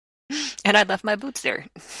 And I left my boots there.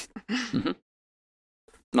 Mm-hmm.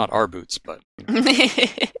 Not our boots, but... You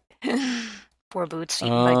know. Poor boots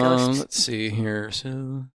eaten by ghosts. Let's see here.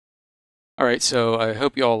 So, all right, so I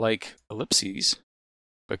hope you all like ellipses,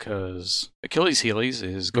 because Achilles Heelys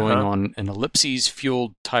is going on an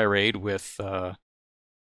ellipses-fueled tirade with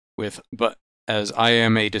but as I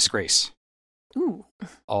am a disgrace. Ooh.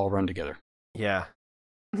 All run together. Yeah.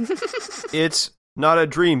 It's not a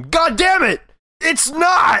dream. God damn it! It's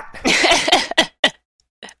not!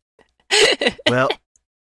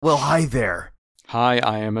 Well, hi there. Hi,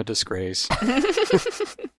 I am a disgrace. I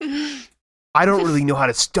don't really know how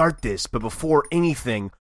to start this, but before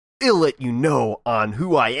anything, I'll let you know on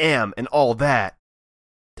who I am and all that. ...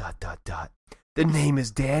 The name is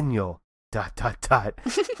Daniel. ...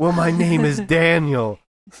 Well, my name is Daniel. ...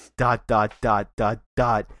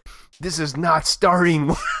 This is not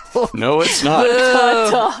starting well. No, it's not.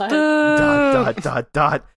 Boo. ...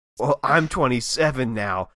 Well, I'm 27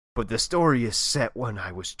 now, but the story is set when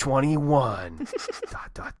I was 21. ...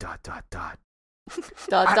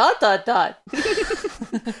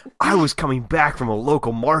 I was coming back from a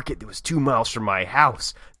local market that was 2 miles from my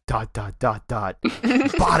house. ... Bought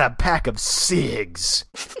a pack of cigs.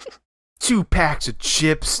 2 packs of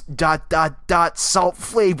chips. ... Salt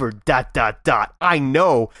flavored. ... I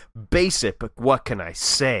know, basic, but what can I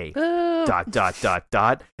say? ...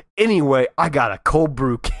 Anyway, I got a cold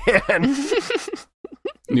brew can.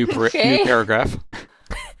 New paragraph.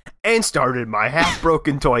 And started my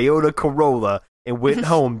half-broken Toyota Corolla and went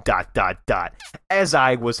home. ... As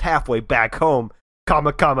I was halfway back home, ...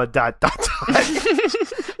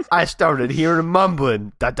 I started hearing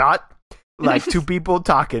mumbling. ... Like 2 people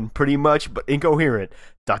talking, pretty much, but incoherent. ...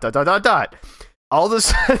 All of a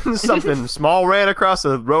sudden, something small ran across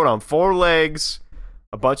the road on 4 legs.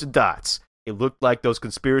 A bunch of dots. It looked like those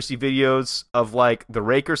conspiracy videos of, like, The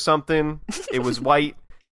Rake or something. It was white,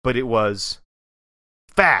 but it was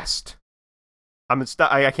fast. I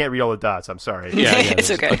can't read all the dots. I'm sorry. Yeah, It's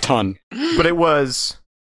okay. A ton. But it was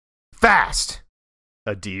fast.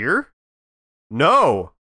 A deer?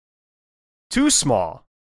 No. Too small.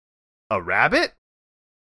 A rabbit?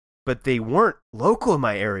 But they weren't local in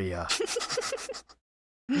my area.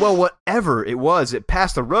 Well, whatever it was, it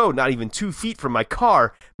passed the road not even 2 feet from my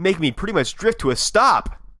car, making me pretty much drift to a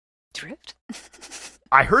stop. Drift?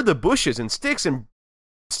 I heard the bushes and sticks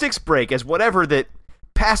break as whatever that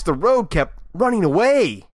passed the road kept running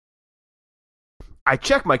away. I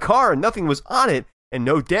checked my car and nothing was on it, and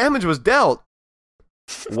no damage was dealt.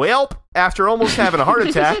 Well, after almost having a heart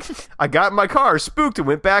attack, I got in my car, spooked, and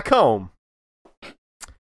went back home.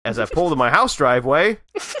 As I pulled in my house driveway,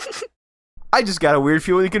 I just got a weird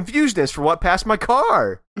feeling of confusion as for what passed my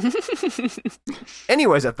car.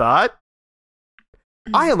 Anyways, I thought,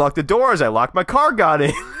 I unlocked the door as I locked my car, got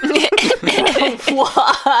in.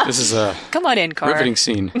 What? This is a Come on in, car. riveting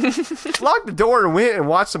scene. Locked the door and went and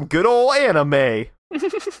watched some good old anime.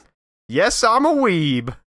 Yes, I'm a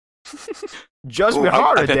weeb. Judge me I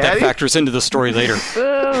harder, bet that daddy. factors into the story later.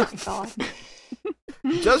 Oh, God.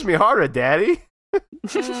 Judge me harder, daddy.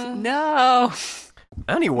 No.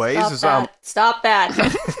 Anyways, Stop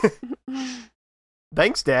that.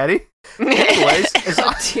 Thanks, Daddy. Anyways,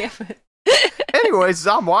 God damn it. as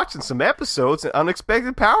I'm watching some episodes, an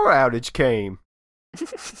unexpected power outage came.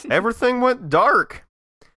 Everything went dark.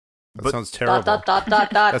 That sounds terrible. Dot, dot, dot,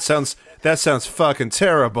 dot, dot. That sounds fucking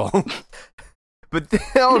terrible. But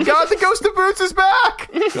oh god, the Ghost of Boots is back!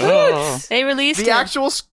 Oh. They released The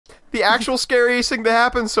it. actual scariest thing to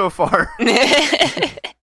happen so far.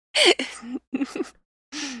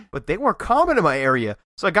 But they weren't common in my area,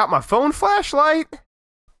 so I got my phone flashlight.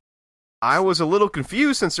 I was a little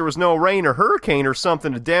confused since there was no rain or hurricane or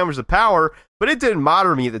something to damage the power, but it didn't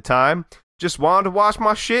bother me at the time. Just wanted to watch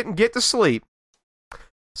my shit and get to sleep.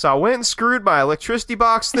 So I went and screwed my electricity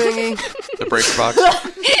box thingy. The breaker box. I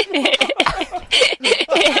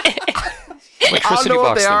don't Electricity know what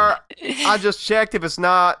box they thing. are. I just checked. If it's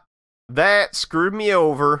not, that screwed me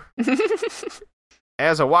over.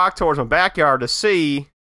 As I walked towards my backyard to see,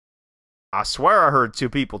 I swear I heard two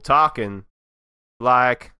people talking,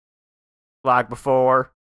 like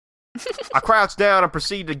before. I crouched down and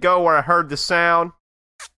proceeded to go where I heard the sound.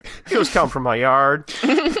 It was coming from my yard.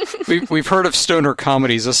 We've heard of stoner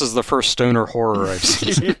comedies. This is the first stoner horror I've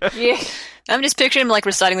seen. Yeah. I'm just picturing him like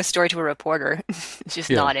reciting the story to a reporter. It's just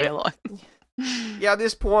Yeah. nodding along. Yeah, at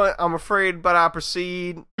this point, I'm afraid, but I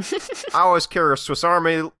proceed. I always carry a Swiss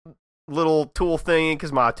Army little tool thingy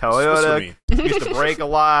because my Toyota Swiss used to break a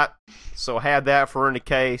lot, so I had that for any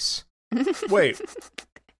case. Wait.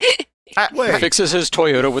 Wait. Fixes his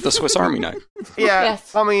Toyota with a Swiss Army knife. Yeah,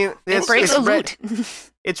 Yes. I mean, It breaks a red- loot.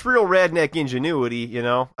 it's real redneck ingenuity, you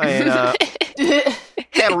know? And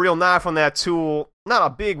had a real knife on that tool. Not a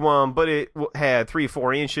big one, but it had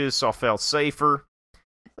 3-4 inches, so I felt safer.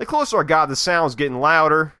 The closer I got, the sound was getting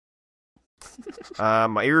louder.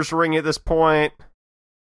 My ears were ringing at this point.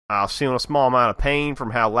 I was feeling a small amount of pain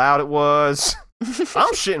from how loud it was.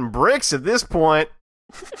 I'm shitting bricks at this point.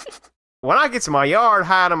 When I get to my yard,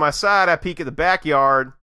 hide on my side, I peek at the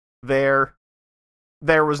backyard. There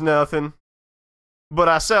was nothing. But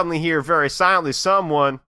I suddenly hear very silently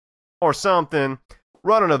someone or something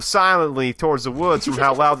running up silently towards the woods from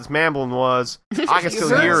how loud this mumbling was. I can You still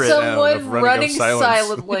heard hear it. someone Of running running of silence.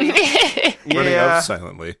 silently. Running Yeah, up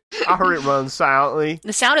silently. I heard it run silently.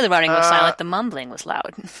 The sound of the running was Uh, silent. The mumbling was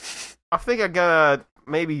loud. I think I'm gonna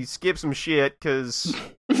maybe skip some shit, because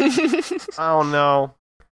I don't know.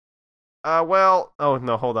 Oh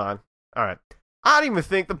no, hold on. Alright. I didn't even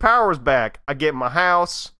think the power was back. I get in my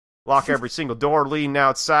house, lock every single door leading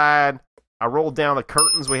outside. I roll down the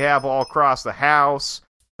curtains we have all across the house.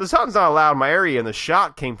 The sun's not allowed in my area, and the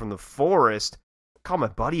shot came from the forest. Call my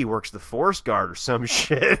buddy who works the forest guard or some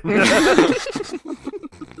shit.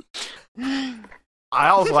 I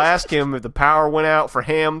also asked him if the power went out for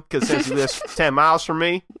him, because since he lives 10 miles from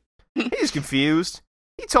me, he's confused.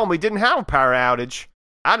 He told me he didn't have a power outage.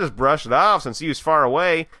 I just brushed it off since he was far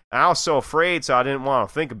away, and I was so afraid, so I didn't want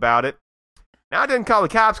to think about it. Now, I didn't call the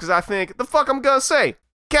cops because I think, the fuck I'm gonna say?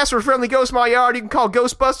 Cast for a friendly ghost in my yard, you can call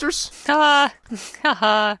Ghostbusters? Ah,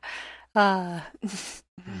 ha ha.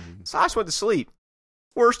 So I just went to sleep.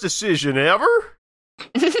 Worst decision ever?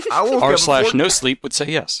 I woke R up slash before- no sleep would say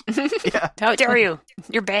yes. Yeah. How dare you?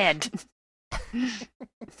 You're bad.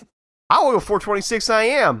 I woke up 4:26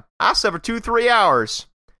 a.m. I slept for 2-3 hours.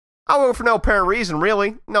 I woke up for no apparent reason,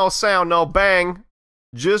 really. No sound, no bang.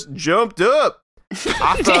 Just jumped up.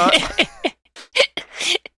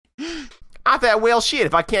 I thought, well, shit,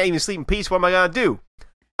 if I can't even sleep in peace, what am I going to do?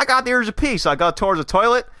 I got the urge of peace, so I got towards the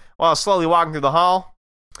toilet while I was slowly walking through the hall.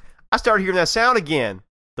 I started hearing that sound again.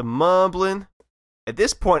 The mumbling. At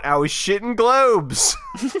this point, I was shitting globes.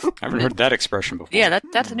 I haven't heard that expression before. Yeah,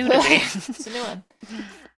 that's new to me. It's a new one.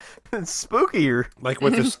 It's spookier. Like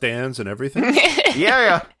with the stands and everything.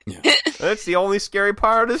 Yeah. Yeah. That's the only scary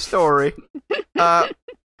part of the story.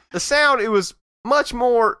 The sound, it was much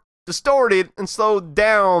more distorted and slowed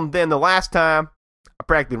down than the last time. I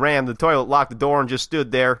practically ran to the toilet, locked the door, and just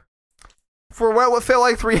stood there. For what felt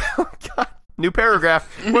like 3 hours. God, new paragraph.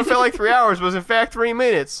 What felt like 3 hours was in fact 3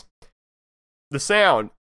 minutes. The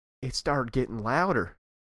sound, it started getting louder.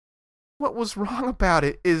 What was wrong about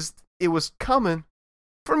it is it was coming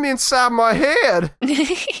from inside my head.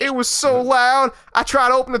 It was so loud, I tried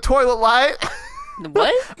to open the toilet light.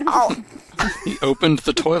 What? Oh, He opened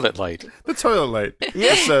the toilet light. The toilet light.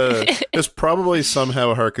 yeah. This probably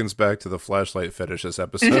somehow harkens back to the flashlight fetish this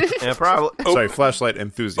episode. Yeah, probably. Sorry, flashlight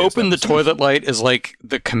enthusiast. Open the episode. toilet light is like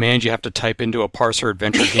the command you have to type into a parser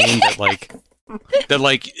adventure game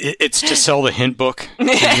it's to sell the hint book. So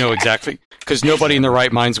you know exactly. Because nobody in their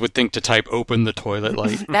right minds would think to type open the toilet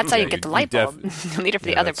light. That's how you Yeah, get the you light bulb. Later for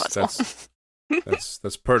the Yeah, other puzzle.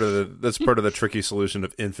 That's part of the tricky solution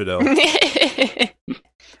of infidel.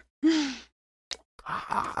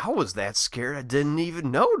 I was that scared I didn't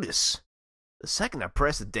even notice. The second I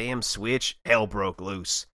pressed the damn switch, hell broke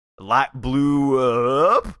loose. The light blew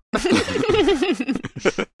up.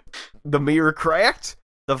 The mirror cracked.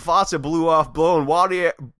 The faucet blew off, blowing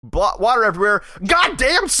water everywhere.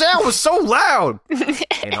 Goddamn sound was so loud.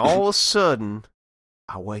 And all of a sudden,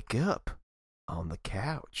 I wake up on the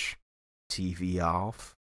couch. TV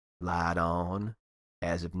off, light on,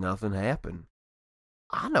 as if nothing happened.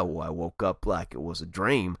 I know I woke up like it was a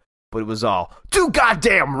dream, but it was all too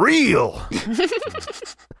goddamn real.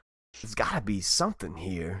 There's gotta be something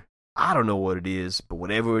here. I don't know what it is, but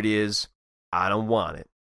whatever it is, I don't want it.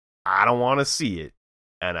 I don't want to see it.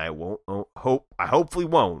 And I hopefully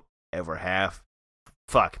won't ever have.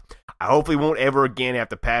 I hopefully won't ever again have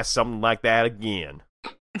to pass something like that again.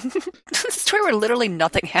 A story where literally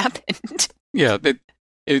nothing happened. Yeah,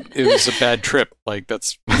 it was a bad trip. Like,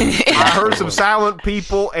 that's... I heard some silent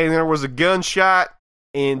people, and there was a gunshot,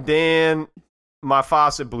 and then my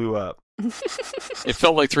faucet blew up. It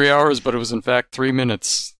felt like 3 hours, but it was in fact 3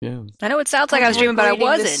 minutes. Yeah. I know it sounds like I was dreaming, but I Reading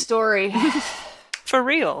wasn't. this story. For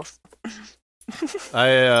real.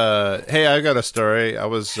 I got a story. I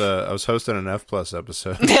was hosting an F Plus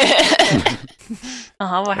episode, What and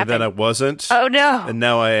happened? then I wasn't. Oh no! And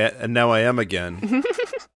now I am again.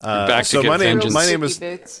 Back to so get my name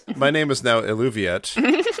vengeance. is now Illuviet,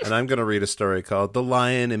 and I'm going to read a story called "The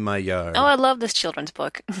Lion in My Yard." Oh, I love this children's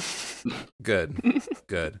book. Good.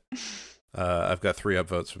 I've got 3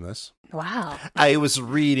 upvotes from this. Wow. I was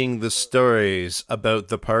reading the stories about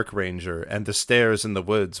the park ranger and the stairs in the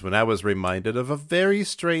woods when I was reminded of a very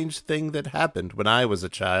strange thing that happened when I was a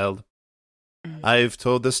child. I've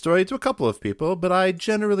told this story to a couple of people, but I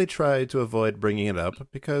generally try to avoid bringing it up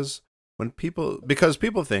because people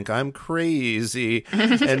think I'm crazy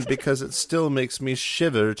and because it still makes me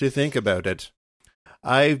shiver to think about it.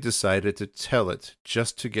 I've decided to tell it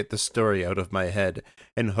just to get the story out of my head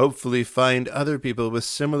and hopefully find other people with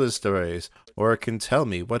similar stories or can tell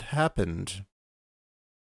me what happened.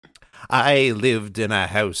 I lived in a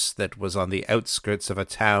house that was on the outskirts of a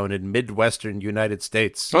town in Midwestern United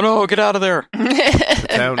States. Oh no, get out of there. The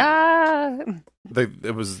town, Ah.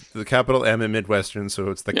 it was the capital M in Midwestern, so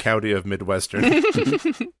it's the county of Midwestern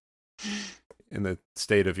in the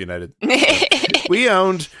state of United. We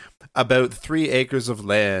owned about 3 acres of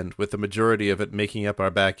land, with the majority of it making up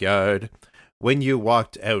our backyard. When you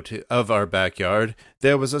walked out of our backyard,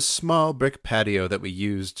 there was a small brick patio that we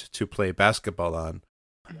used to play basketball on.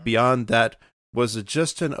 Beyond that was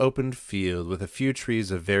just an open field with a few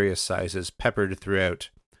trees of various sizes peppered throughout.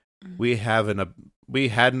 We had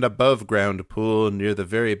an above-ground pool near the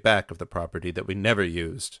very back of the property that we never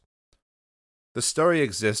used. The story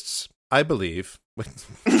exists, I believe.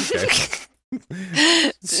 Okay.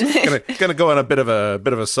 Gonna go on a bit of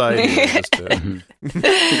a side here. Just to, You're going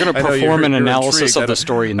to I know perform an you're analysis intrigued. of the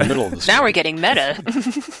story in the middle of the story. Now we're getting meta.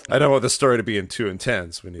 I don't want the story to be too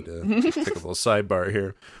intense. We need to take a little sidebar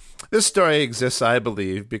here. This story exists, I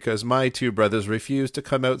believe, because my 2 brothers refused to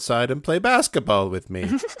come outside and play basketball with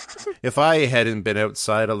me. If I hadn't been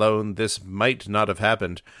outside alone, this might not have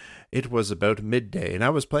happened. It was about midday, and I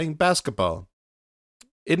was playing basketball.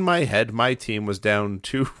 In my head, my team was down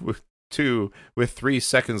 2 with 3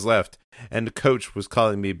 seconds left, and coach was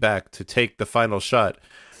calling me back to take the final shot.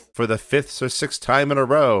 For the 5th or 6th time in a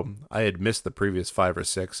row, I had missed the previous 5 or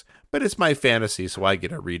 6, but it's my fantasy, so I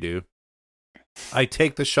get a redo. I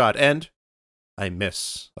take the shot, and I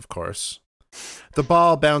miss, of course. The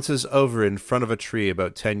ball bounces over in front of a tree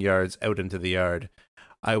about 10 yards out into the yard.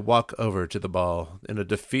 I walk over to the ball in a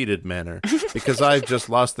defeated manner, because I've just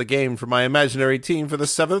lost the game for my imaginary team for the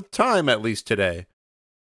 7th time at least today.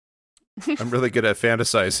 I'm really good at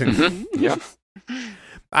fantasizing. Yeah.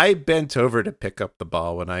 I bent over to pick up the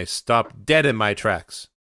ball when I stopped dead in my tracks.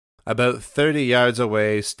 About 30 yards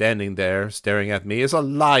away, standing there, staring at me, is a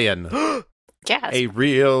lion. Yes. A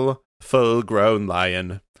real, full-grown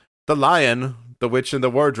lion. The lion, the witch in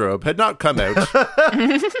the wardrobe, had not come out.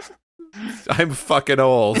 I'm fucking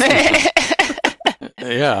old. Yeah.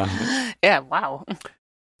 Yeah, wow.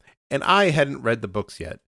 And I hadn't read the books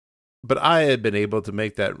yet. But I had been able to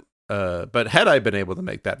make that... but had I been able to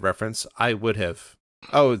make that reference, I would have.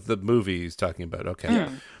 Oh, the movie he's talking about. Okay.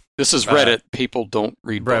 This is Reddit. People don't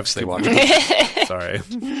read books, they watch books. Sorry.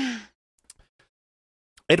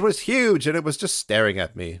 It was huge, and it was just staring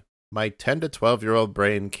at me. My 10 to 12-year-old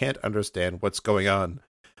brain can't understand what's going on.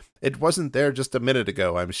 It wasn't there just a minute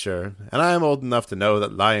ago, I'm sure, and I'm old enough to know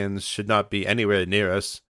that lions should not be anywhere near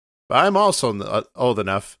us. But I'm also old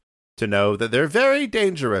enough to know that they're very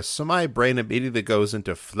dangerous, so my brain immediately goes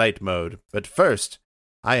into flight mode. But first,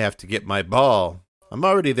 I have to get my ball. I'm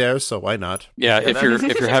already there, so why not? Yeah, Yeah, if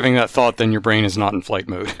you're having that thought, then your brain is not in flight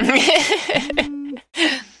mode.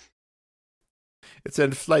 It's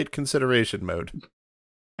in flight consideration mode.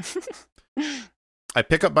 I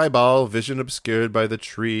pick up my ball, vision obscured by the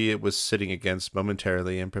tree it was sitting against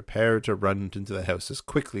momentarily, and prepare to run into the house as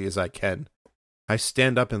quickly as I can. I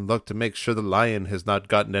stand up and look to make sure the lion has not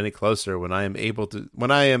gotten any closer when I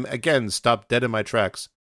am again stopped dead in my tracks.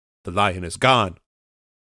 The lion is gone.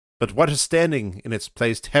 But what is standing in its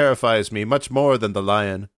place terrifies me much more than the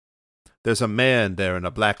lion. There's a man there in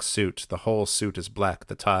a black suit. The whole suit is black.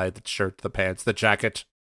 The tie, the shirt, the pants, the jacket.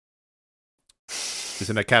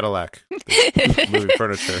 He's in a Cadillac. Moving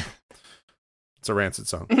furniture. It's a Rancid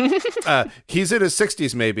song. He's in his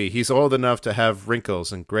 60s, maybe. He's old enough to have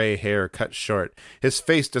wrinkles and gray hair cut short. His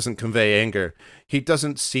face doesn't convey anger. He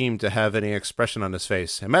doesn't seem to have any expression on his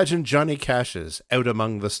face. Imagine Johnny Cash's Out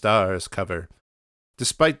Among the Stars cover.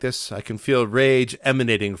 Despite this, I can feel rage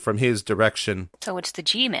emanating from his direction. So it's the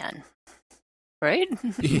G-Man, right?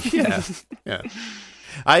 Yeah.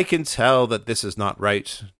 I can tell that this is not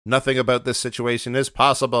right. Nothing about this situation is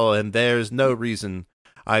possible, and there's no reason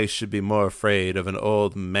I should be more afraid of an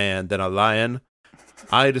old man than a lion.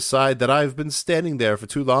 I decide that I've been standing there for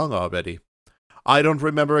too long already. I don't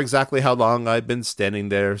remember exactly how long I've been standing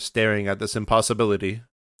there staring at this impossibility,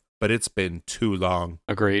 but it's been too long.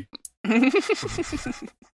 Agreed.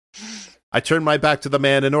 I turn my back to the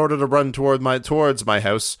man in order to run towards my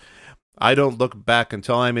house. I don't look back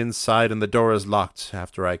until I'm inside and the door is locked.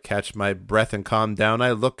 After I catch my breath and calm down,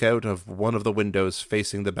 I look out of one of the windows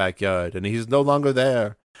facing the backyard, and he's no longer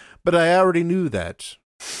there. But I already knew that.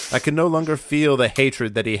 I can no longer feel the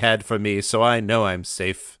hatred that he had for me, so I know I'm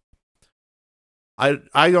safe. I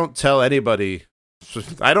don't tell anybody.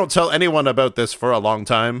 I don't tell anyone about this for a long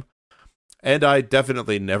time. And I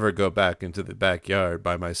definitely never go back into the backyard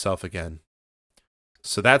by myself again.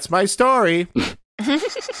 So that's my story.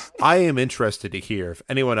 I am interested to hear if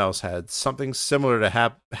anyone else had something similar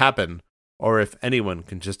to happen, or if anyone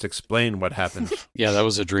can just explain what happened. Yeah, that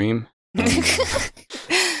was a dream.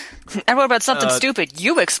 I wrote about something stupid.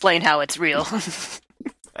 You explain how it's real.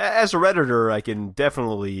 As a Redditor, I can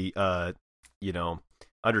definitely,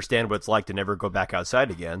 understand what it's like to never go back outside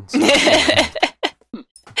again.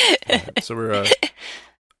 So we're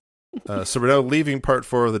now leaving part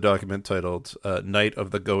 4 of the document titled "Night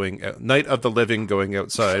of the Living Going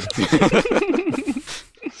Outside,"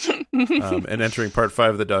 and entering part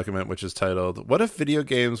 5 of the document, which is titled "What if video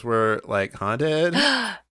games were like haunted?"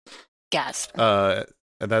 Gasp. And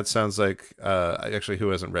that sounds like actually who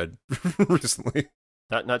hasn't read recently?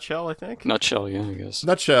 Nutshell, I think. Nutshell, yeah, I guess.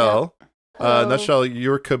 Nutshell. Hello. Nutshell,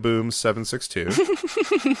 you're Kaboom 762,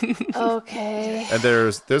 Okay. and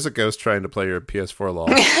there's a ghost trying to play your PS4 lol.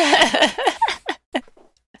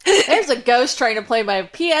 There's a ghost trying to play my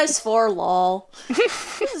PS4 lol.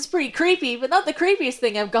 This is pretty creepy, but not the creepiest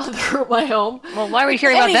thing I've gone through at my home. Well, why are we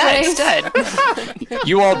hearing about that Anyways. instead?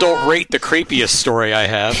 You all don't rate the creepiest story I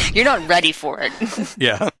have. You're not ready for it.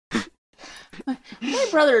 Yeah. My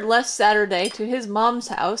brother left Saturday to his mom's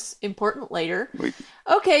house. Important later. Wait.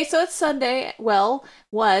 Okay, so it's Sunday. Well,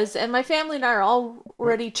 and my family and I are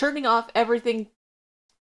already turning off everything.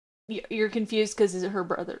 You're confused because her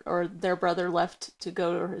brother or their brother left to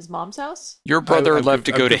go to his mom's house? Your brother I'm left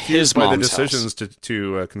to go to confused his by mom's the decisions house.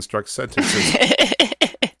 to construct sentences.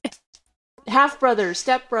 Half brother,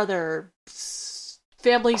 step brother.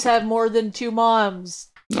 Families have more than 2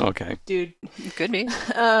 moms, Okay. dude. Could be.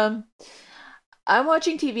 I'm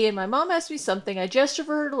watching TV and my mom asked me something. I gesture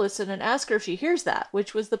for her to listen and ask her if she hears that,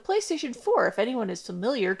 which was the PlayStation 4. If anyone is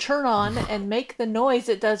familiar, turn on and make the noise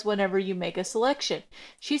it does whenever you make a selection.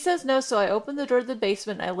 She says no, so I open the door to the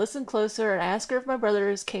basement. I listen closer and I ask her if my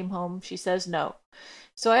brother came home. She says no.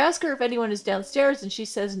 So I ask her if anyone is downstairs and she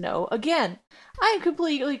says no again. I am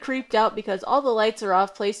completely creeped out because all the lights are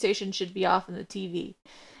off. PlayStation should be off in the TV.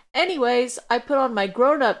 Anyways, I put on my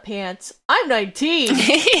grown-up pants. I'm 19,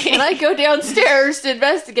 and I go downstairs to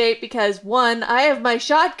investigate because 1, I have my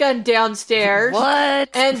shotgun downstairs. What?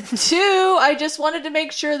 And 2, I just wanted to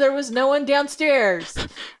make sure there was no one downstairs.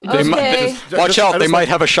 They Okay. Watch out, they might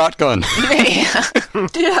have a shotgun.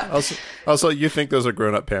 Yeah. Also, you think those are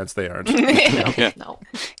grown-up pants? They aren't. Yeah. No.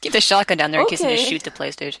 Keep the shotgun down there in case you just Okay. shoot the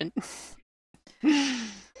PlayStation.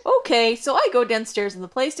 Okay, so I go downstairs and the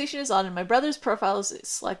PlayStation is on and my brother's profile is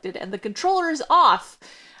selected and the controller is off.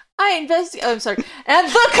 And the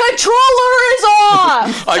controller is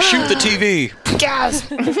off! I shoot the TV.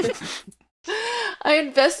 Gasp! I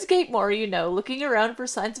investigate more, looking around for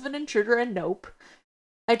signs of an intruder and nope.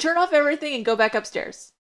 I turn off everything and go back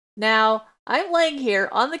upstairs. Now, I'm laying here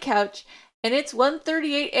on the couch and it's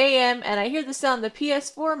 1:38 a.m. and I hear the sound the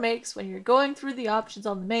PS4 makes when you're going through the options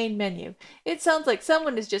on the main menu. It sounds like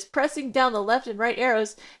someone is just pressing down the left and right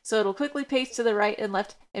arrows so it'll quickly pace to the right and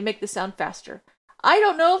left and make the sound faster. I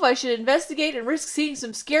don't know if I should investigate and risk seeing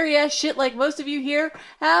some scary ass shit like most of you here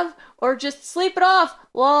have, or just sleep it off.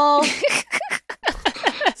 Lol.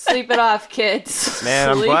 Sleep it off, kids.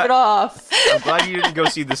 Man, Sleep it off. I'm glad you didn't go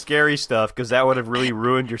see the scary stuff, because that would have really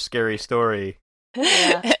ruined your scary story.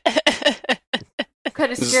 Yeah. I'm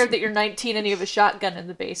kind of scared that you're 19 and you have a shotgun in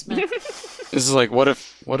the basement. This is like, what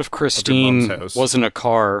if Christine mom's house. wasn't a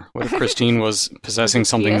car? What if Christine was possessing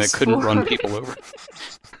something that couldn't PS4? run people over?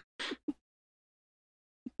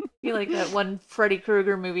 Be like that one Freddy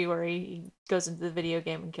Krueger movie where he goes into the video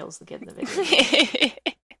game and kills the kid in the video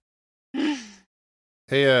game.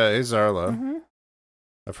 Hey, Zarla. Mhm.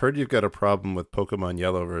 I've heard you've got a problem with Pokemon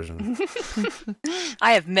Yellow version.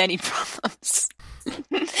 I have many problems.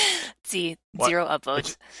 Let's see, What? 0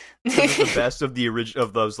 upvotes. Is it the best of the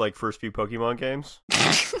of those like first few Pokemon games?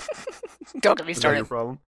 Don't get me Is that your started.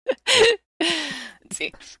 problem? Let's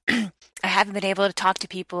see. I haven't been able to talk to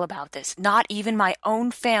people about this, not even my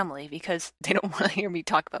own family, because they don't want to hear me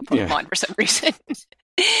talk about Pokemon Yeah. for some reason.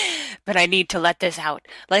 But I need to let this out.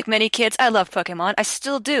 Like many kids, I love Pokemon. I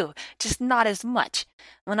still do, just not as much.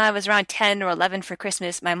 When I was around 10 or 11 for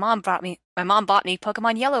Christmas, my mom bought me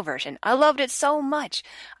Pokemon Yellow version. I loved it so much.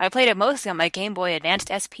 I played it mostly on my Game Boy Advanced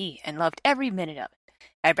SP and loved every minute of it.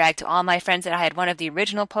 I bragged to all my friends that I had one of the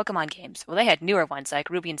original Pokemon games. Well, they had newer ones like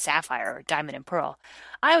Ruby and Sapphire or Diamond and Pearl.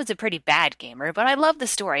 I was a pretty bad gamer, but I loved the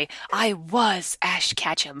story. I was Ash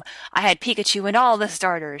Ketchum. I had Pikachu and all the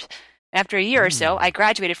starters. After a year or so, I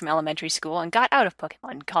graduated from elementary school and got out of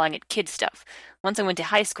Pokemon, calling it kid stuff. Once I went to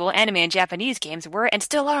high school, anime and Japanese games were and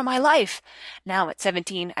still are my life. Now, at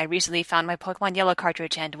 17, I recently found my Pokemon Yellow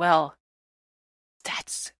cartridge and, well,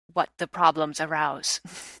 that's what the problems arouse.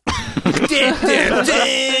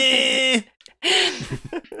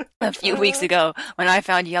 A few weeks ago, when I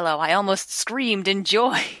found Yellow, I almost screamed in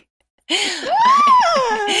joy.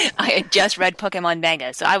 I had just read Pokemon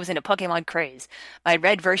manga, so I was in a Pokemon craze. My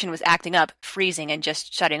red version was acting up, freezing, and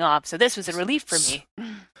just shutting off, so this was a relief for me.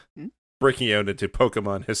 Breaking out into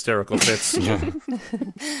Pokemon hysterical fits. Yeah.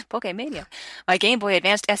 Pokemania. My Game Boy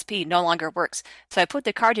Advanced SP no longer works, so I put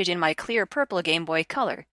the cartridge in my clear purple Game Boy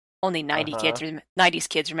Color. Only 90s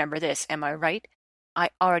kids remember this, am I right? I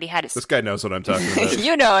already had it. This guy knows what I'm talking about.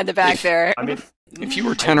 You know, in the back there. I mean, If you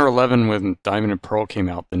were 10 or 11 when Diamond and Pearl came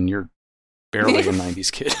out, then you're barely a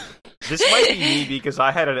 90s kid. this might be me because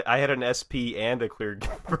I had an SP and a clear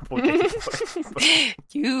purple Game Boy.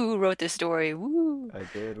 You wrote the story. Woo. I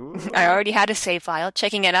did. Ooh. I already had a save file.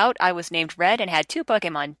 Checking it out, I was named Red and had 2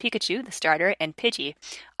 Pokemon, Pikachu, the starter, and Pidgey.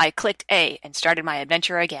 I clicked A and started my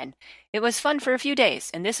adventure again. It was fun for a few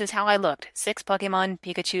days, and this is how I looked. 6 Pokemon,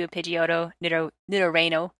 Pikachu, Pidgeotto,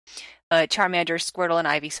 Nidorino, Charmander, Squirtle, and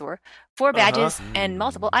Ivysaur, 4 badges, and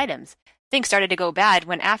multiple items. Things started to go bad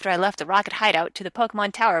when after I left the rocket hideout to the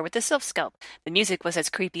Pokemon Tower with the Silph Scope, the music was as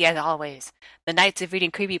creepy as always. The nights of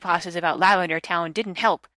reading creepypastas about Lavender Town didn't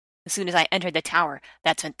help. As soon as I entered the tower,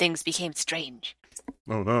 that's when things became strange.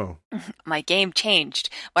 Oh no. My game changed.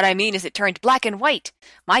 What I mean is it turned black and white.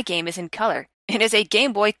 My game is in color. It is a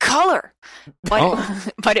Game Boy Color.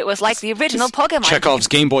 But, but it was like the original Pokemon. Chekhov's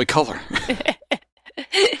Game Boy Color.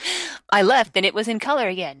 I left and it was in color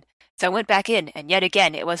again. So I went back in, and yet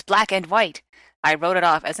again it was black and white. I wrote it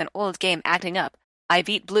off as an old game acting up. I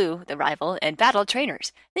beat Blue, the rival, and battled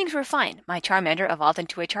trainers. Things were fine. My Charmander evolved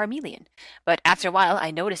into a Charmeleon. But after a while,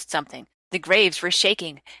 I noticed something. The graves were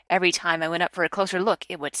shaking. Every time I went up for a closer look,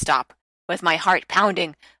 it would stop. With my heart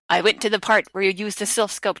pounding, I went to the part where you use the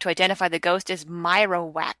Silph Scope to identify the ghost as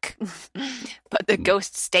Marowak. But the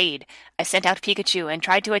ghost stayed. I sent out Pikachu and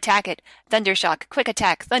tried to attack it. Thundershock, Quick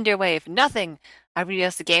Attack, Thunder Wave, nothing. I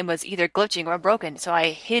realized the game was either glitching or broken, so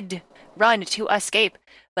I run to escape.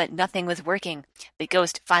 But nothing was working. The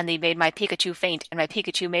ghost finally made my Pikachu faint, and my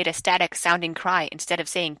Pikachu made a static-sounding cry instead of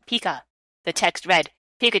saying Pika. The text read,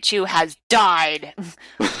 Pikachu has died.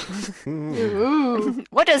 Ooh.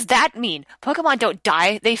 What does that mean? Pokemon don't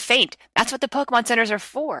die, they faint. That's what the Pokemon Centers are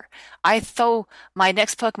for. I thought my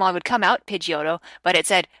next Pokemon would come out, Pidgeotto, but it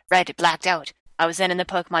said red blacked out. I was then in the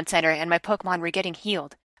Pokemon Center, and my Pokemon were getting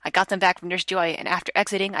healed. I got them back from Nurse Joy, and after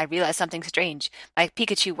exiting, I realized something strange. My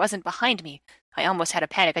Pikachu wasn't behind me. I almost had a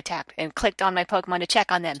panic attack and clicked on my Pokemon to check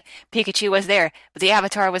on them. Pikachu was there, but the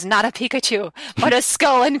avatar was not a Pikachu, but a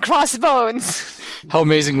skull and crossbones. How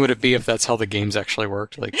amazing would it be if that's how the games actually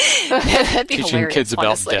worked? Like That'd be teaching hilarious, kids about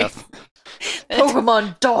honestly. death.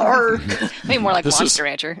 Pokemon Dark. Maybe more like This is- Monster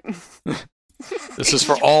Rancher. This is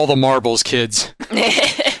for all the marbles, kids.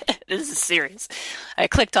 This is serious. I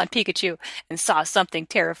clicked on Pikachu and saw something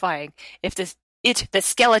terrifying. The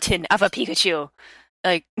skeleton of a Pikachu.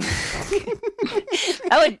 Like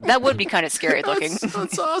that would be kind of scary looking.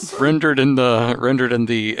 That's awesome. rendered in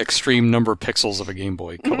the extreme number pixels of a Game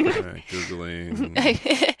Boy Color. Okay, Googling.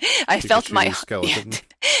 I felt Pikachu skeleton.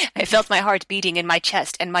 I felt my heart beating in my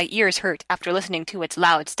chest, and my ears hurt after listening to its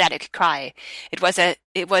loud, static cry. It was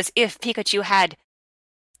if Pikachu had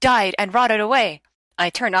died and rotted away. I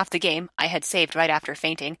turned off the game I had saved right after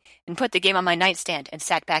fainting, and put the game on my nightstand and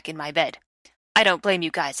sat back in my bed. I don't blame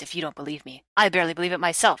you guys if you don't believe me. I barely believe it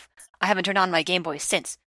myself. I haven't turned on my Game Boy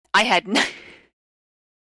since. I had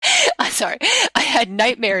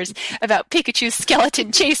nightmares about Pikachu's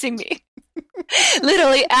skeleton chasing me.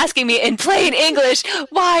 Literally asking me in plain English,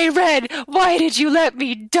 "Why, Red? Why did you let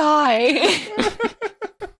me die?"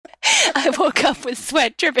 I woke up with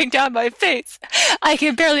sweat dripping down my face. I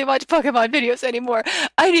can barely watch Pokemon videos anymore.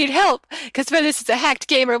 I need help, because whether this is a hacked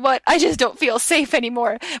game or what, I just don't feel safe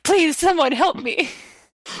anymore. Please, someone help me.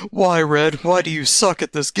 Why, Red? Why do you suck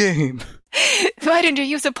at this game? Why didn't you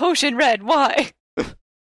use a potion, Red? Why?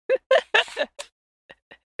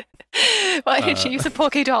 Why didn't you use a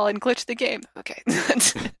Pokédoll and glitch the game? Okay,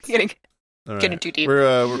 getting All right. getting too deep.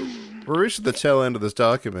 We're reaching the tail end of this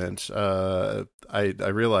document. I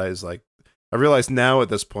realize now at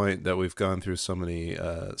this point that we've gone through so many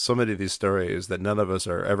of these stories that none of us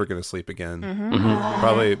are ever going to sleep again.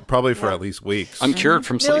 Mm-hmm. Probably for at least weeks. I'm cured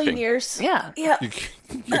from Million sleeping. years. Yeah. Yeah.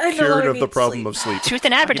 You're I no cured longer of the need problem sleep. of sleep. Truth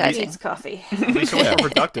in advertising. Needs coffee. At least we're more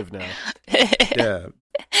productive now. Yeah.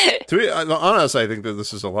 To be honest, I think that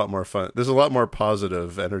this is a lot more fun. There's a lot more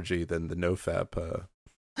positive energy than the NoFap.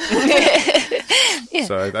 Yeah.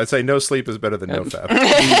 So I'd say no sleep is better than NoFap.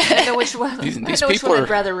 I know which one. These I know which people one are- I'd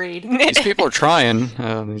rather read. These people are trying.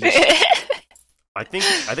 They just- I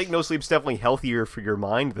think no sleep's definitely healthier for your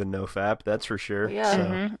mind than no fap. That's for sure.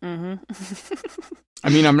 Yeah. So. I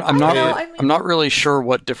mean, I'm not. know, I mean- I'm not really sure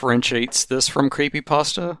what differentiates this from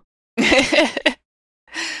creepypasta.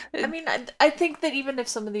 I mean, I think that even if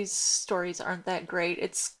some of these stories aren't that great,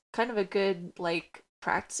 it's kind of a good, like,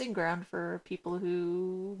 practicing ground for people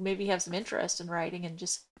who maybe have some interest in writing and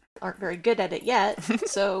just aren't very good at it yet.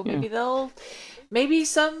 So maybe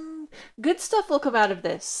some good stuff will come out of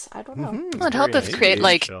this. I don't know. Well, I'd hope if Very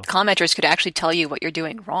commenters could actually tell you what you're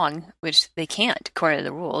doing wrong, which they can't according to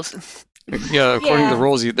the rules. Yeah, according to the Yeah.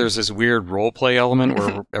 rules, there's this weird role play element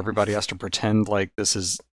where everybody has to pretend like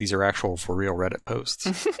these are actual for real Reddit posts.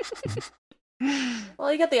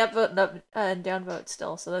 Well, you got the upvote and downvote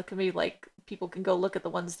still, so that can be like people can go look at the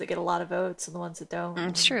ones that get a lot of votes and the ones that don't.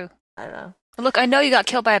 It's true. I don't know. Look, I know you got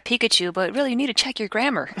killed by a Pikachu, but really you need to check your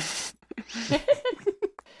grammar.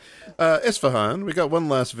 Isfahan, we got one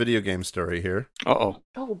last video game story here. Uh-oh.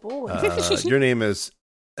 Oh boy. Your name is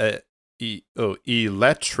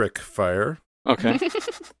Electric Fire. Okay.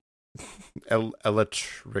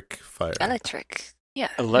 Electric Fire. Electric. Yeah.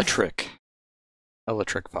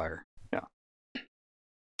 Electric fire. Yeah.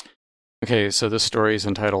 Okay, so this story is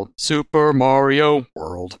entitled Super Mario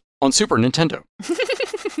World on Super Nintendo.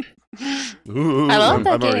 Ooh, I love I'm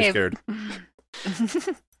that already game. scared.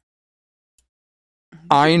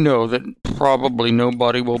 I know that probably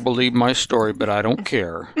nobody will believe my story, but I don't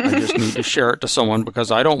care. I just need to share it to someone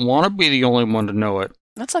because I don't want to be the only one to know it.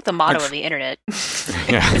 That's like the motto of the internet.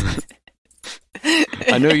 Yeah.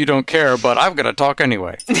 I know you don't care, but I've got to talk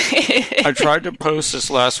anyway. I tried to post this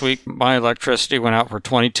last week. My electricity went out for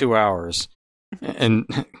 22 hours. And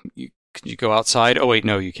can you go outside? Oh, wait,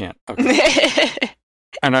 no, you can't. Okay.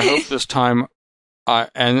 And I hope this time, I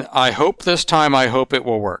hope it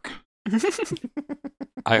will work.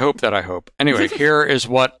 I hope. Anyway, here is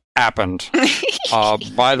what happened.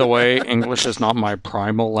 By the way, English is not my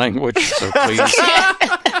primal language,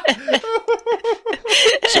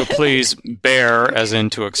 so please bear, as in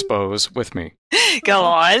to expose, with me. Go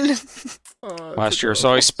on. Last year,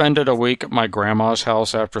 so I spent a week at my grandma's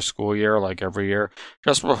house after school year, like every year.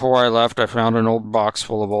 Just before I left, I found an old box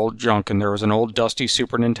full of old junk, and there was an old dusty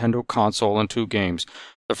Super Nintendo console and 2 games.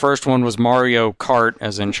 The first one was Mario Kart,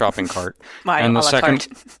 as in shopping cart, and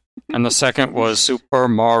the second was Super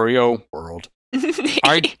Mario World.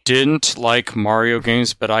 I didn't like Mario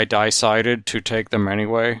games, but I decided to take them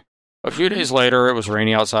anyway. A few days later, it was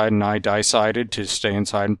rainy outside, and I decided to stay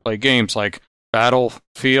inside and play games like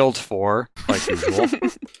Battlefield 4, like usual.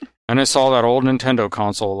 And I saw that old Nintendo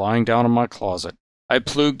console lying down in my closet. I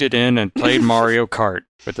plugged it in and played Mario Kart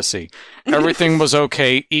with a C. Everything was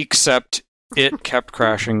okay, except it kept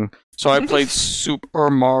crashing, so I played Super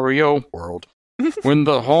Mario World. When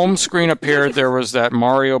the home screen appeared, there was that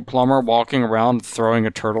Mario plumber walking around throwing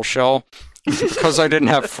a turtle shell. Because I didn't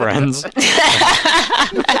have friends.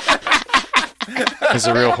 It's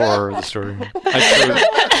a real horror of the story.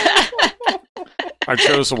 I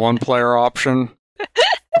chose the one-player option.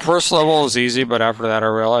 The first level was easy, but after that I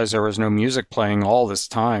realized there was no music playing all this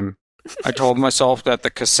time. I told myself that the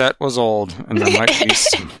cassette was old, and there might be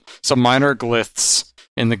some minor glitches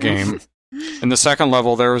in the game. In the second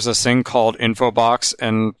level, there was this thing called Info Box,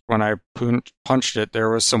 and when I punched it, there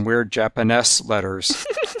was some weird Japanese letters.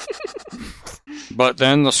 But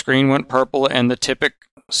then the screen went purple, and the typical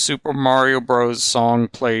Super Mario Bros. Song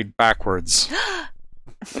played backwards.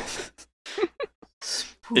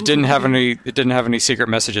 It didn't have any secret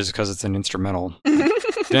messages because it's an instrumental.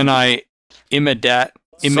 Then I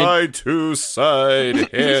side to side,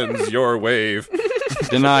 hands your wave.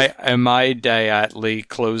 Then I immediately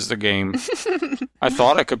closed the game. I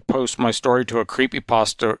thought I could post my story to a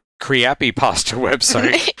creepypasta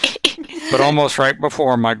website, but almost right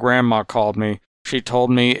before my grandma called me, she told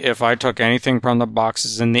me if I took anything from the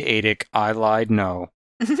boxes in the attic, I lied no.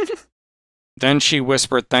 Then she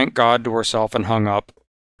whispered thank God to herself and hung up.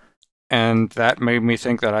 And that made me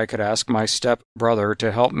think that I could ask my step-brother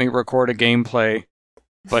to help me record a gameplay,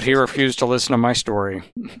 but he refused to listen to my story,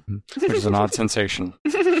 which is an odd sensation.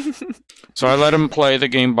 So I let him play the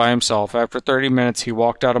game by himself. After 30 minutes, he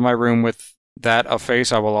walked out of my room with a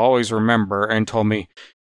face I will always remember and told me,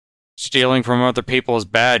 stealing from other people is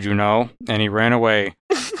bad, you know, and he ran away.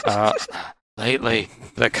 Lately,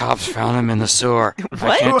 the cops found him in the sewer. What?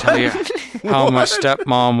 I can't tell you how my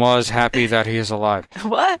stepmom was happy that he is alive.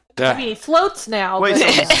 What? I mean, he floats now. Wait,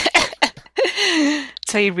 but-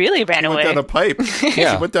 So he really ran He away. went down a pipe.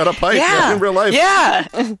 Yeah. He went down a pipe Yeah. in real life. Yeah.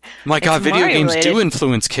 My God, It's video Mario games do related.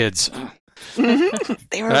 influence kids.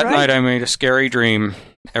 They were That right. night I made a scary dream.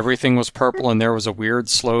 Everything was purple and there was a weird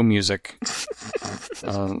slow music.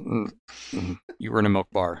 You were in a milk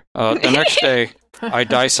bar. The next day, I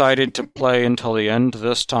decided to play until the end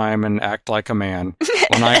this time and act like a man.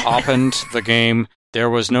 When I opened the game, there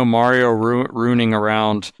was no Mario ruining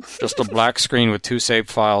around, just a black screen with two saved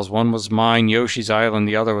files. One was mine, Yoshi's Island.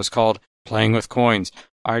 The other was called Playing with Coins.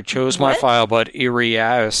 I chose my What? file, but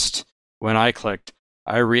erased when I clicked.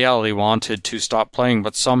 I really wanted to stop playing,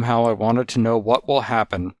 but somehow I wanted to know what will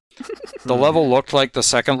happen. The level looked like the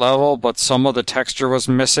second level, but some of the texture was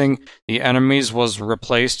missing. The enemies was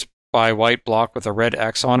replaced by white block with a red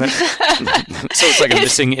X on it. So it's like a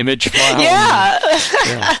missing image file. Yeah.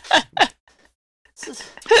 Yeah.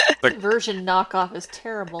 The version knockoff is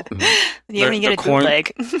terrible. You don't even get a the coin-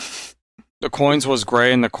 bootleg. The coins was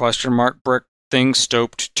gray and the question mark brick thing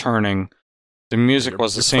stopped turning. The music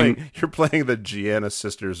was the same. You're playing the Gianna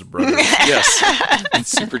sisters' brothers. Yes. And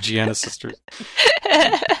Super Gianna Sisters.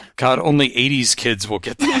 God, only 80s kids will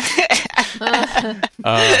get that.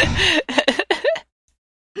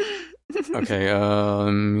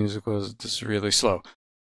 Okay, music was just really slow.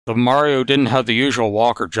 The Mario didn't have the usual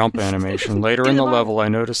walk or jump animation. Later in the level, I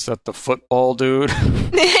noticed that the football dude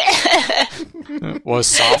was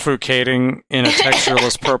suffocating in a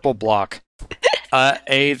textureless purple block. At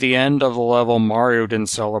the end of the level, Mario didn't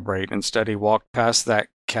celebrate. Instead, he walked past that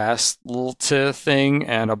castle thing,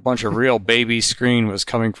 and a bunch of real baby screen was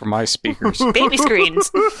coming from my speakers. Baby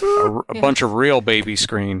screens. A bunch of real baby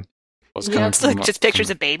screen was Yeah, coming It's from like just pictures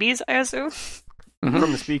of babies, I assume.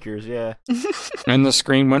 from the speakers, yeah. And the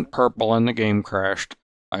screen went purple and the game crashed.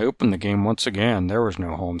 I opened the game once again. There was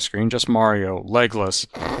no home screen, just Mario, legless,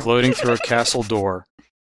 floating through a castle door.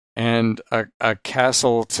 And a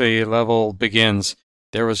castle level begins.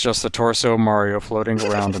 There was just the torso of Mario floating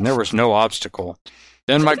around, and there was no obstacle.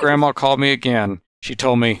 Then my grandma called me again. She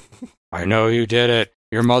told me, I know you did it.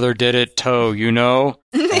 Your mother did it, Toe, you know?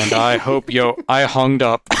 And I hope I hung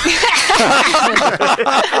up.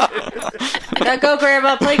 Now go,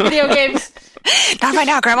 Grandma, play video games. Not right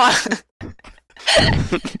now, Grandma.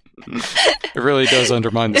 It really does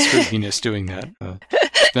undermine the spookiness doing that.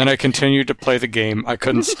 Then I continued to play the game. I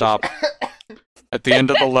couldn't stop. At the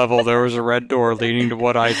end of the level, there was a red door leading to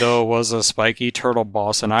what I thought was a spiky turtle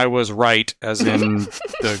boss, and I was right, as in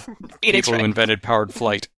the people who invented powered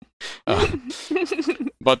flight.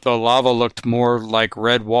 But the lava looked more like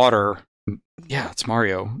red water. Yeah, it's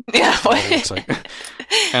Mario. Yeah. That's all it looks like.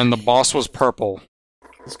 And the boss was purple.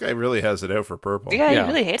 This guy really has it out for purple. Yeah, Yeah. he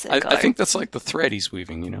really hates that I color. think that's like the thread he's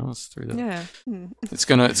weaving. You know, it's through the. Yeah. It's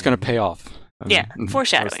gonna pay off. Yeah. Mhm.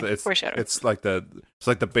 Foreshadowing. It's Foreshadowing. it's like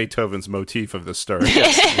the Beethoven's motif of the story.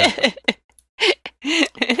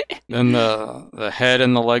 Then the head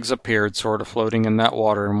and the legs appeared, sort of floating in that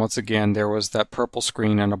water, and once again there was that purple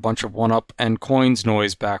screen and a bunch of one-up and coins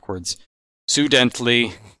noise backwards.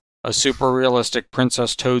 Suddenly, a super realistic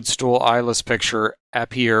Princess Toadstool eyeless picture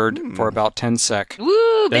appeared for about 10 sec.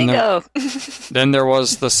 Woo, Then bingo! Then there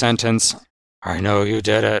was the sentence, "I know you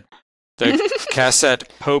did it." The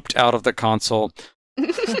cassette poped out of the console.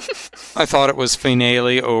 I thought it was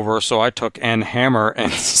finale over, so I took an hammer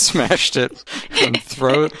and smashed it and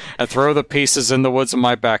throw the pieces in the woods of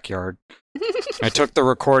my backyard. I took the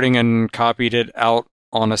recording and copied it out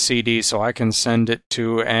on a CD so I can send it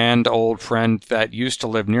to an old friend that used to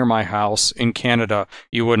live near my house in Canada.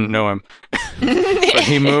 You wouldn't know him. But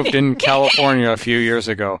he moved in California a few years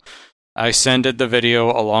ago. I sended the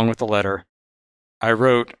video along with the letter. I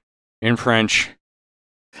wrote, in French,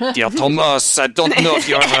 "Dear Thomas, I don't know if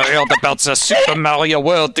you ever heard about the Super Mario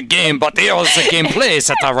World game, but here is the gameplay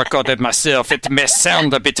that I recorded myself. It may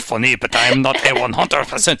sound a bit funny, but I am not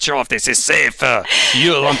 100% sure if this is safe.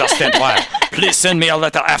 You'll understand why. Please send me a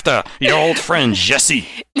letter after. Your old friend, Jesse."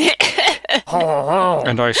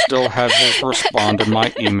 And I still have his respond in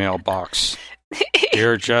my email box.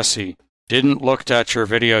 "Dear Jesse, didn't looked at your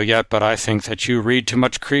video yet, but I think that you read too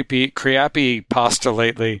much crappy pasta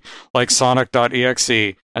lately, like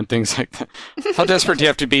Sonic.exe and things like that." How desperate do you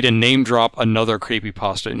have to be to name drop another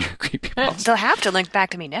creepypasta in your creepypasta? They'll have to link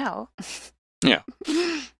back to me now. Yeah.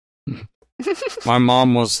 "My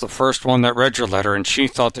mom was the first one that read your letter, and she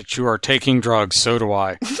thought that you are taking drugs. So do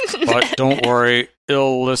I. But don't worry,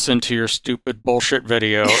 I'll listen to your stupid bullshit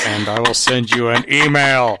video, and I will send you an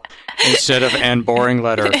email instead of an boring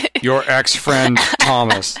letter. Your ex-friend,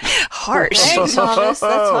 Thomas." Harsh. Dang, Thomas,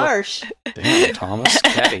 that's harsh. Damn, Thomas.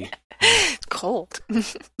 Caddy. It's cold.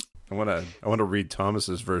 I want to read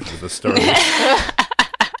Thomas's version of the story.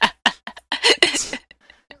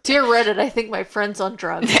 Dear Reddit, I think my friend's on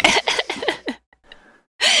drugs.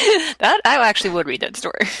 That I actually would read that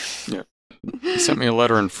story. He sent me a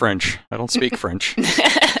letter in French. I don't speak French.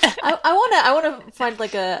 I want to find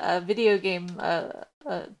like a video game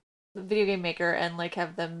maker and like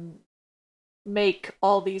have them make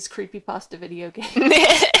all these creepypasta video games.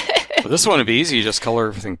 Well, this one would be easy. You just color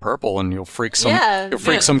everything purple, and you'll freak some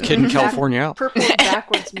some kid in California out. Purple and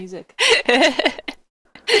backwards music.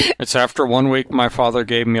 It's after 1 week. My father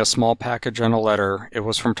gave me a small package and a letter. It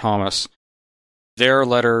was from Thomas. Their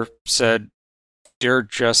letter said, "Dear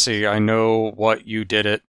Jesse, I know what you did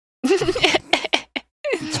it."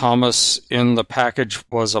 Thomas, in the package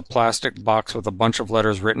was a plastic box with a bunch of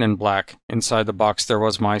letters written in black. Inside the box there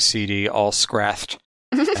was my CD, all scratched.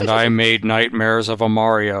 And I made nightmares of a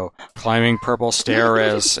Mario, climbing purple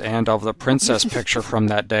stairs, and of the princess picture from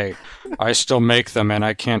that day. I still make them, and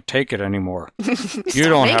I can't take it anymore. You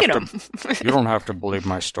don't have to believe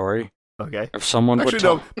my story. Okay. If someone Actually, would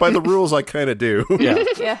tell... no, by the rules, I kind of do. Yeah.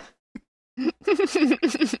 Yeah.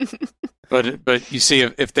 But you see,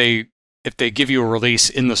 if they give you a release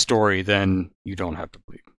in the story, then you don't have to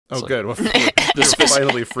believe. Oh, It's like- good. Well, you're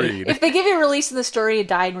finally freed. If they give you a release in the story, you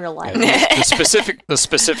die in real life. The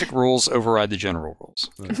specific rules override the general rules.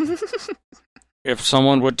 If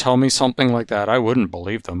someone would tell me something like that, I wouldn't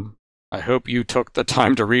believe them. I hope you took the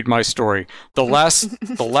time to read my story. The last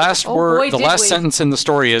Oh, word, boy, the did last we. sentence in the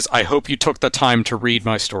story is, "I hope you took the time to read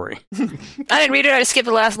my story." I didn't read it. I just skipped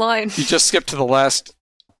the last line. You just skip to the last.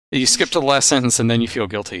 You skip to the last sentence, and then you feel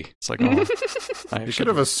guilty. It's like, oh, I You should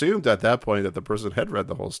have assumed at that point that the person had read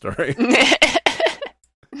the whole story.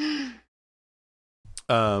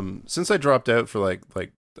 Since I dropped out for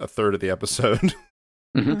like a third of the episode,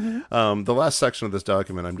 the last section of this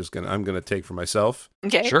document I'm gonna take for myself.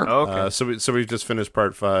 Okay. Sure. Okay. So we've just finished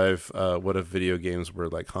part 5. What if video games were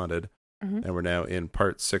like haunted? Mhm. And we're now in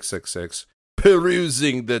part 666,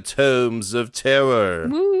 perusing the tomes of terror,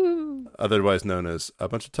 Woo. otherwise known as a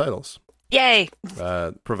bunch of titles. Yay.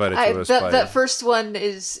 Provided to us by that first one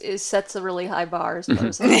is sets a really high bar as far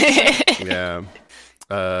as yeah.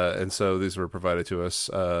 And so these were provided to us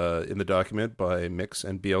in the document by Mix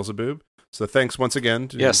and Beelzebub. So thanks once again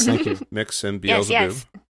to Yes, thank you. Mix and Yes, Beelzebub.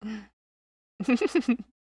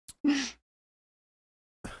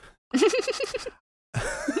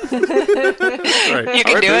 Right. You can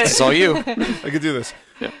All right, do Boots, it. it's all you. I can do this.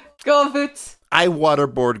 Go on, Boots. I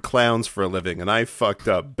waterboard clowns for a living, and I fucked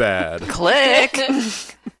up bad. Click.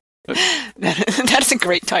 That's a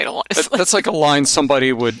great title, honestly. That's like a line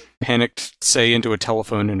somebody would panicked say into a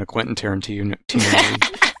telephone in a Quentin Tarantino movie.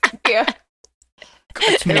 Yeah.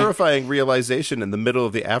 A terrifying realization in the middle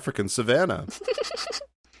of the African savannah.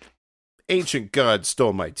 Ancient god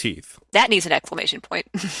stole my teeth. That needs an exclamation point.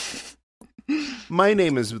 My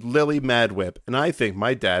name is Lily Madwhip, and I think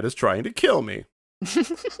my dad is trying to kill me.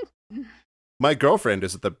 My girlfriend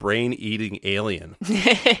is the brain-eating alien.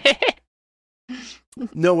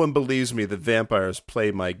 No one believes me that vampires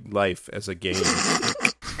play my life as a game.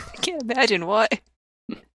 Imagine what?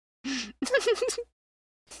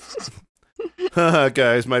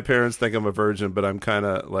 Guys, my parents think I'm a virgin, but I'm kind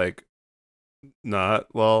of like not.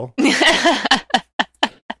 Lol.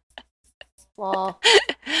 Well,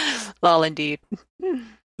 Lol, indeed.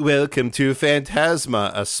 Welcome to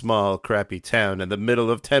Phantasma, a small, crappy town in the middle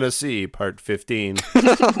of Tennessee, part 15.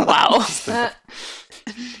 Wow.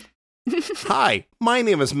 Hi, my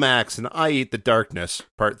name is Max, and I eat the darkness,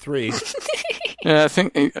 part 3. Yeah, I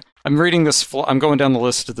think I'm reading this. I'm going down the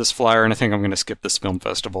list of this flyer, and I think I'm going to skip this film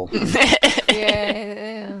festival.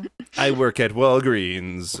 yeah. I work at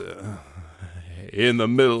Walgreens, in the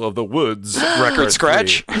middle of the woods. Record part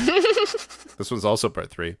scratch. 3. This one's also part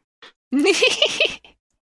 3.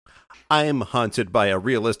 I'm haunted by a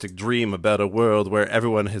realistic dream about a world where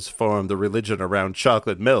everyone has formed a religion around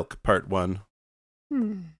chocolate milk, part 1.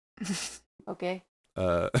 Okay.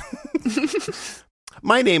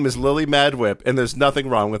 My name is Lily Madwhip, and there's nothing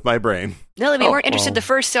wrong with my brain. Lily, we Oh, weren't interested well. the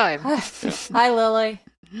first time. Hi, Lily.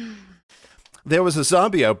 There was a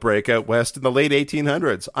zombie outbreak out west in the late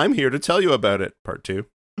 1800s. I'm here to tell you about it, part 2.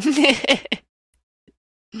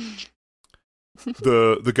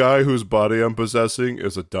 The guy whose body I'm possessing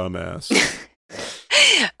is a dumbass.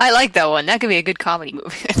 I like that one. That could be a good comedy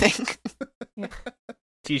movie, I think.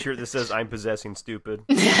 T-shirt that says "I'm possessing stupid."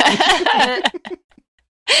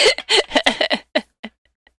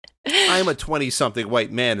 I'm a 20-something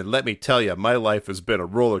white man, and let me tell you, my life has been a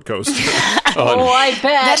roller coaster. Oh, I bet.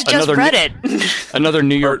 That's just Another Reddit. Another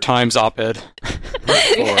New York Times op-ed.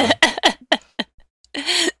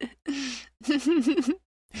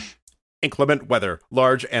 Inclement weather,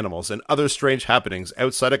 large animals, and other strange happenings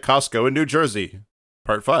outside of Costco in New Jersey.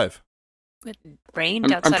 Part 5. Rained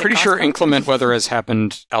I'm outside pretty of sure Costco? inclement weather has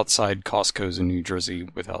happened outside Costco's in New Jersey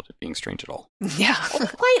without it being strange at all. Yeah.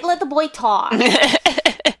 Wait, let the boy talk.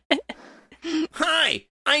 Hi,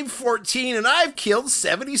 I'm 14, and I've killed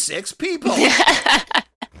 76 people.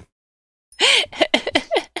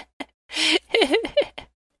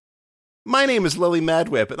 My name is Lily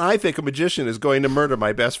Madwhip, and I think a magician is going to murder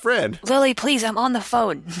my best friend. Lily, please, I'm on the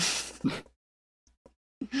phone.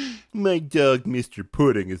 My dog, Mr.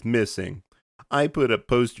 Pudding, is missing. I put up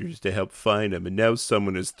posters to help find him, and now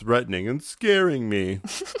someone is threatening and scaring me.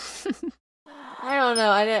 I don't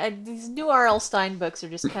know. These new R.L. Stein books are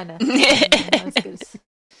just kind of as good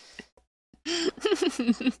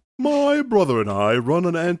as... My brother and I run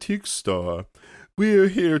an antique store. We're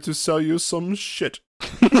here to sell you some shit.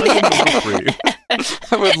 Item number 3.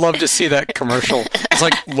 I would love to see that commercial. It's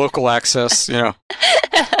like local access, you know.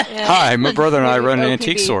 Yeah. Hi, my brother and I run an OPB.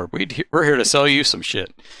 antique store. We're here to sell you some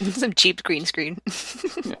shit. Some cheap green screen.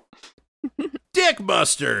 Dick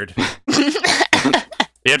Mustard!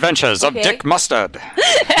 The Adventures of Okay. Dick Mustard.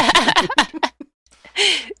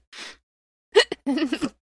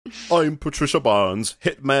 I'm Patricia Barnes,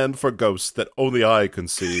 hitman for ghosts that only I can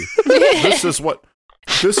see. This is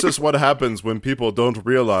what happens when people don't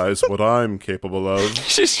realize what I'm capable of.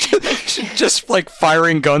 She's just like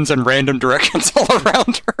firing guns in random directions all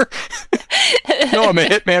around her. No, I'm a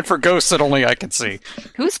hitman for ghosts that only I can see.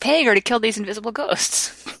 Who's paying her to kill these invisible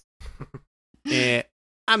ghosts?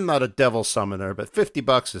 I'm not a devil summoner, but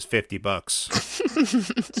 $50 is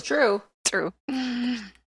 $50. It's true. True.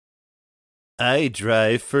 I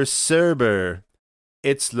drive for Cerber.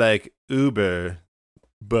 It's like Uber,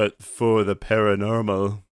 but for the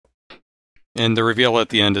paranormal. And the reveal at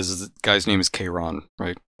the end is the guy's name is Kayron,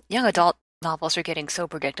 right? Young adult novels are getting so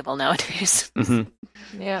predictable nowadays.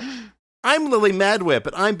 Mm-hmm. Yeah. I'm Lily Madwhip,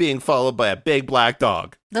 and I'm being followed by a big black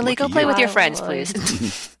dog. Lily, go Lucky play you. with your Hi, friends, Lily.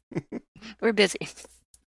 please. We're busy.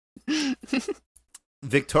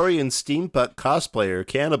 Victorian steampunk cosplayer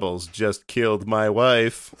cannibals just killed my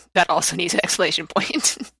wife. That also needs an exclamation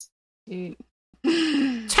point. Dude.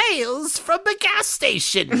 Tales from the gas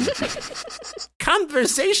station.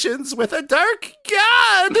 Conversations with a dark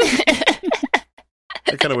god.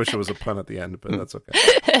 I kind of wish it was a pun at the end, but that's okay.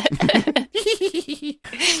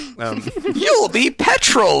 You'll be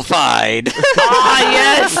petrified. Ah,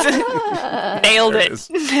 yes! Nailed There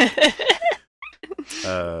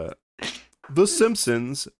it. The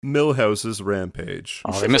Simpsons, Millhouse's Rampage.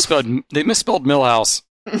 Oh, they misspelled Millhouse.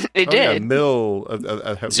 They Oh, yeah, did. Mill.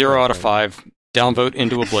 0 out of 5. Downvote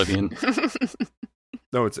into oblivion.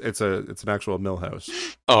 No, it's an actual Millhouse.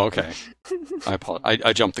 Oh, okay.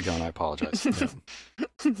 I jumped the gun. I apologize.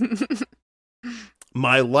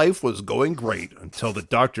 My life was going great until the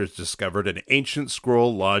doctors discovered an ancient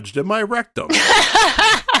scroll lodged in my rectum.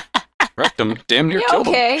 Rectum damn near Yeah, killed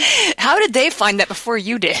him. okay. How did they find that before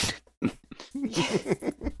you did?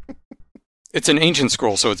 It's an ancient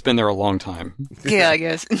scroll, so it's been there a long time. Yeah, I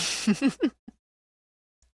guess.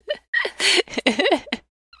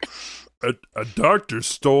 A doctor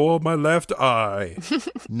stole my left eye.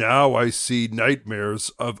 Now I see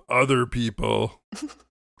nightmares of other people.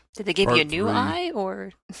 Did they give you a Part new 3. eye,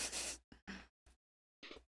 or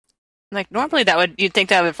like normally you'd think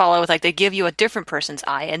that would follow with like they give you a different person's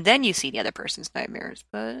eye and then you see the other person's nightmares,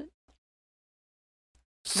 but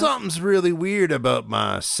Something's really weird about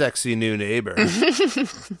my sexy new neighbor.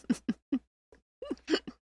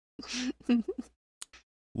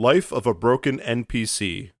 Life of a Broken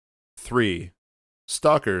NPC. 3.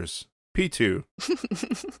 Stalkers. P2.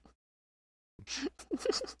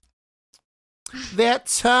 That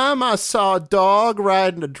time I saw a dog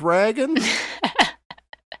riding a dragon.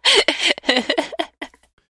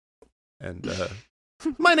 And,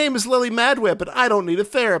 my name is Lily Madwhip, and I don't need a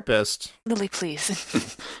therapist. Lily,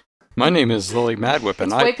 please. My name is Lily Madwhip,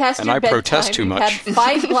 and It's way past I your bedtime. protest too You've much. had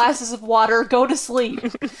 5 glasses of water. Go to sleep.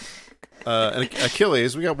 And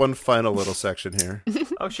Achilles, we got one final little section here.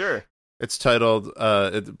 Oh, sure. It's titled,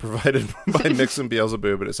 provided by Nixon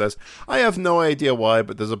Beelzebub, and it says, I have no idea why,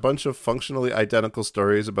 but there's a bunch of functionally identical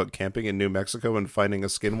stories about camping in New Mexico and finding a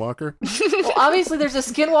skinwalker. Well, obviously there's a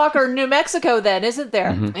skinwalker in New Mexico then, isn't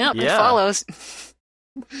there? Mhm. Yep, it Yeah. follows.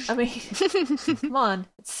 I mean, come on.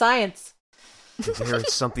 It's science. There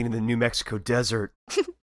is something in the New Mexico desert.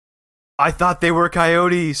 I thought they were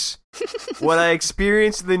coyotes. What I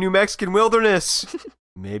experienced in the New Mexican wilderness.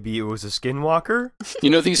 Maybe it was a skinwalker? You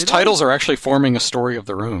know, these titles are actually forming a story of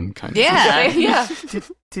their own, kind of. Yeah. Yeah.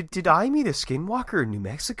 Did I meet a skinwalker in New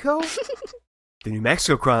Mexico? The New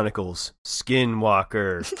Mexico Chronicles,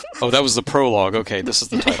 Skinwalker. Oh, that was the prologue. Okay, this is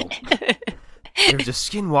the title. There's a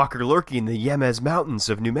skinwalker lurking in the Yemez Mountains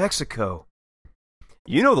of New Mexico.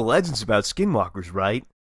 You know the legends about skinwalkers, right?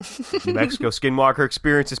 New Mexico Skinwalker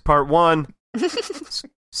Experiences Part 1.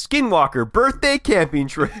 Skinwalker birthday camping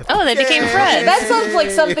trip. Oh, they became Yay. friends. That sounds like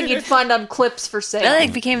something you'd find on clips for sale.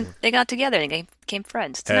 Well, they got together and they became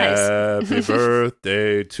friends. It's nice. Happy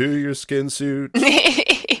birthday to your skin suit.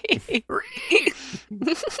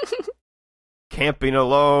 Camping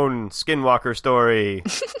alone, Skinwalker story.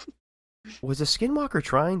 Was a Skinwalker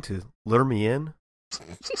trying to lure me in?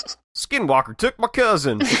 Skinwalker took my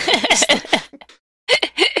cousin.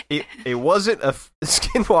 It wasn't a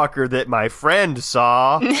Skinwalker that my friend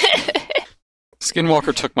saw.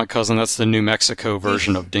 Skinwalker took my cousin. That's the New Mexico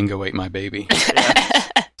version of Dingo ate my baby.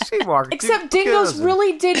 Skinwalker took Except my dingoes cousin.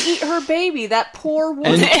 really did eat her baby. That poor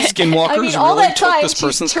woman. And Skinwalkers I mean, all really that took time this she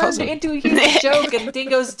person's turned cousin. into a huge joke, and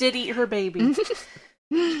dingoes did eat her baby.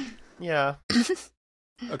 Yeah.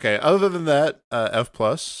 Okay, other than that, F+,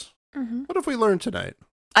 Mhm. what have we learned tonight?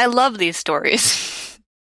 I love these stories.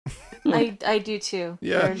 I do too.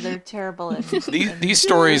 Yeah. They're terrible. And, These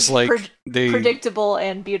stories, like, they predictable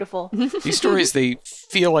and beautiful. these stories, they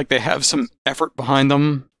feel like they have some effort behind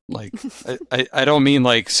them. Like, I don't mean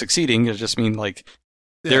like succeeding. I just mean like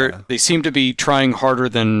Yeah. they seem to be trying harder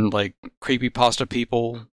than like creepypasta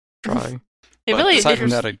people try. It But really, aside from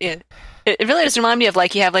that, it really does remind me of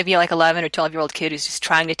like you have like 11 or 12-year-old kid who's just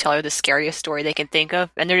trying to tell you the scariest story they can think of,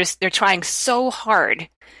 and they're trying so hard,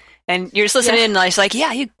 and you're just listening Yeah. and it's like,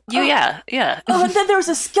 yeah, yeah. Oh, and then there was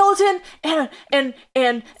a skeleton and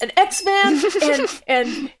an X-Man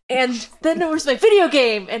and then there was my video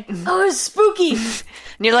game and oh, it was spooky.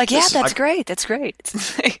 And you're like, yeah, that's great.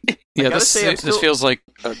 Yeah, gotta this say, I'm this still- feels like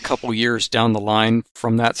a couple years down the line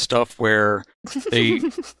from that stuff where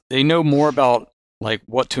they know more about like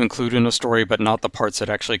what to include in a story, but not the parts that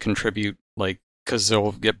actually contribute. Like, because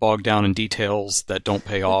they'll get bogged down in details that don't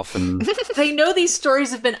pay off, and They know these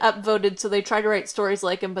stories have been upvoted, so they try to write stories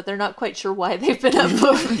like them, but they're not quite sure why they've been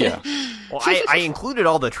upvoted. yeah, Well, I included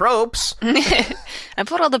all the tropes. I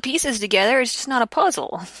put all the pieces together. It's just not a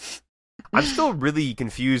puzzle. I'm still really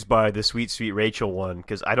confused by the Sweet Sweet Rachel one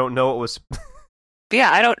because I don't know it was Yeah,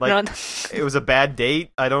 I don't Like- know. it was a bad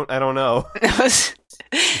date. I don't know.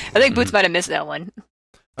 I think Boots might have missed that one.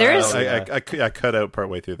 There is. I cut out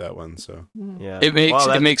partway through that one, so. Yeah, it makes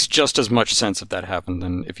Well, it makes just as much sense if that happened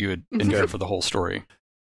than if you had been there for the whole story.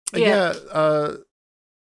 Yeah.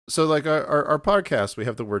 So like our podcast, we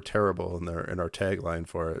have the word terrible in our tagline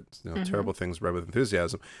for it. You know, terrible things read with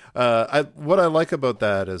enthusiasm. What I like about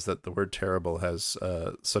that is that the word terrible has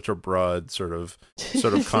such a broad sort of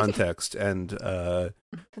context, and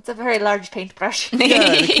It's a very large paintbrush.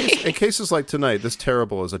 yeah, in cases like tonight, this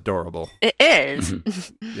terrible is adorable. It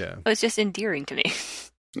is. Yeah, It's just endearing to me.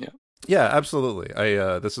 yeah, absolutely.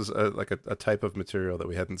 This is like a type of material that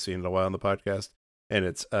we hadn't seen in a while on the podcast, and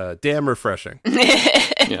it's damn refreshing.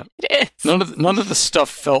 Yeah. It is. None of the stuff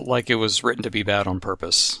felt like it was written to be bad on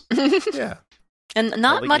purpose. Yeah. And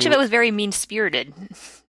not Like much you- of it was very mean spirited.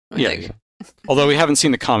 Yeah, yeah. Although we haven't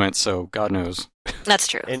seen the comments, so God knows. That's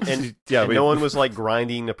true. And Yeah, no one was like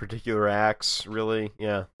grinding a particular axe, really.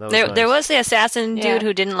 Yeah, that was There, nice. there was the assassin Yeah. dude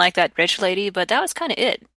who didn't like that rich lady, but that was kind of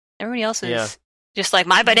it. Everybody else is Yeah. just like,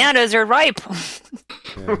 my bananas are ripe.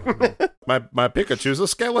 Yeah. My Pikachu's a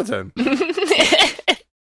skeleton.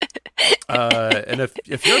 And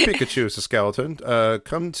if your Pikachu is a skeleton,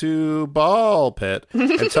 come to Ball Pit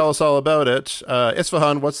and tell us all about it.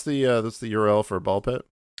 Isfahan, what's the URL for Ball Pit?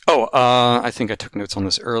 Oh, I think I took notes on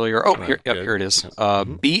this earlier. Oh, here, yep, good. here it is.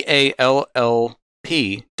 Mhm.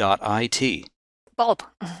 BALLP.IT. Bulb.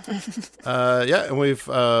 Yeah, and we've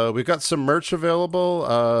got some merch available.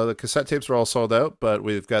 The cassette tapes are all sold out, but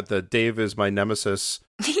we've got the Dave is my nemesis.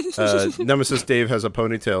 Nemesis Dave has a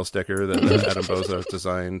ponytail sticker that Adam Bozo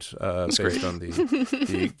designed based on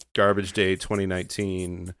the Garbage Day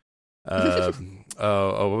 2019. What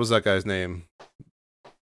was that guy's name?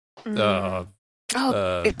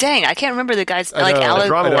 Dang, I can't remember the guy's, I like know,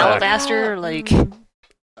 Adrenaline. Alabaster, like...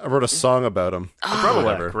 I wrote a song about him. Oh,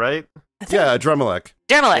 Drumelec, right? Yeah, Drumelec.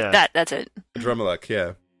 Dermalek, Yeah. that's it. Drumelec,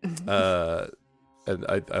 yeah. And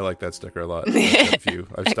I like that sticker a lot. I've That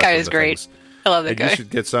stuck guy them is to great. things. I love that And you guy. should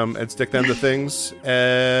get some and stick them to things.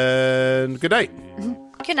 And good night.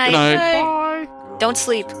 Good night. Good night. Bye. Don't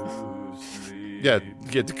sleep. Yeah,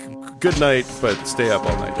 good night, but stay up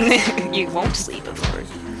all night. You won't sleep, of course.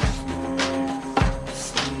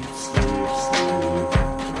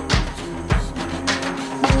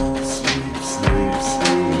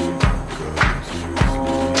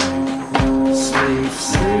 Sleep,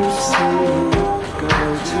 sleep, sleep, go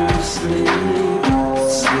to sleep,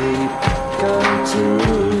 sleep, go to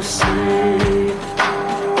sleep.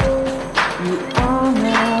 You are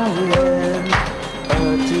now in a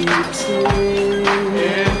deep sleep.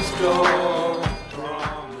 It's gone,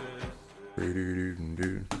 promise.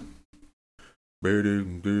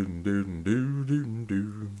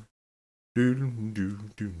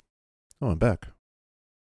 Oh, I'm back.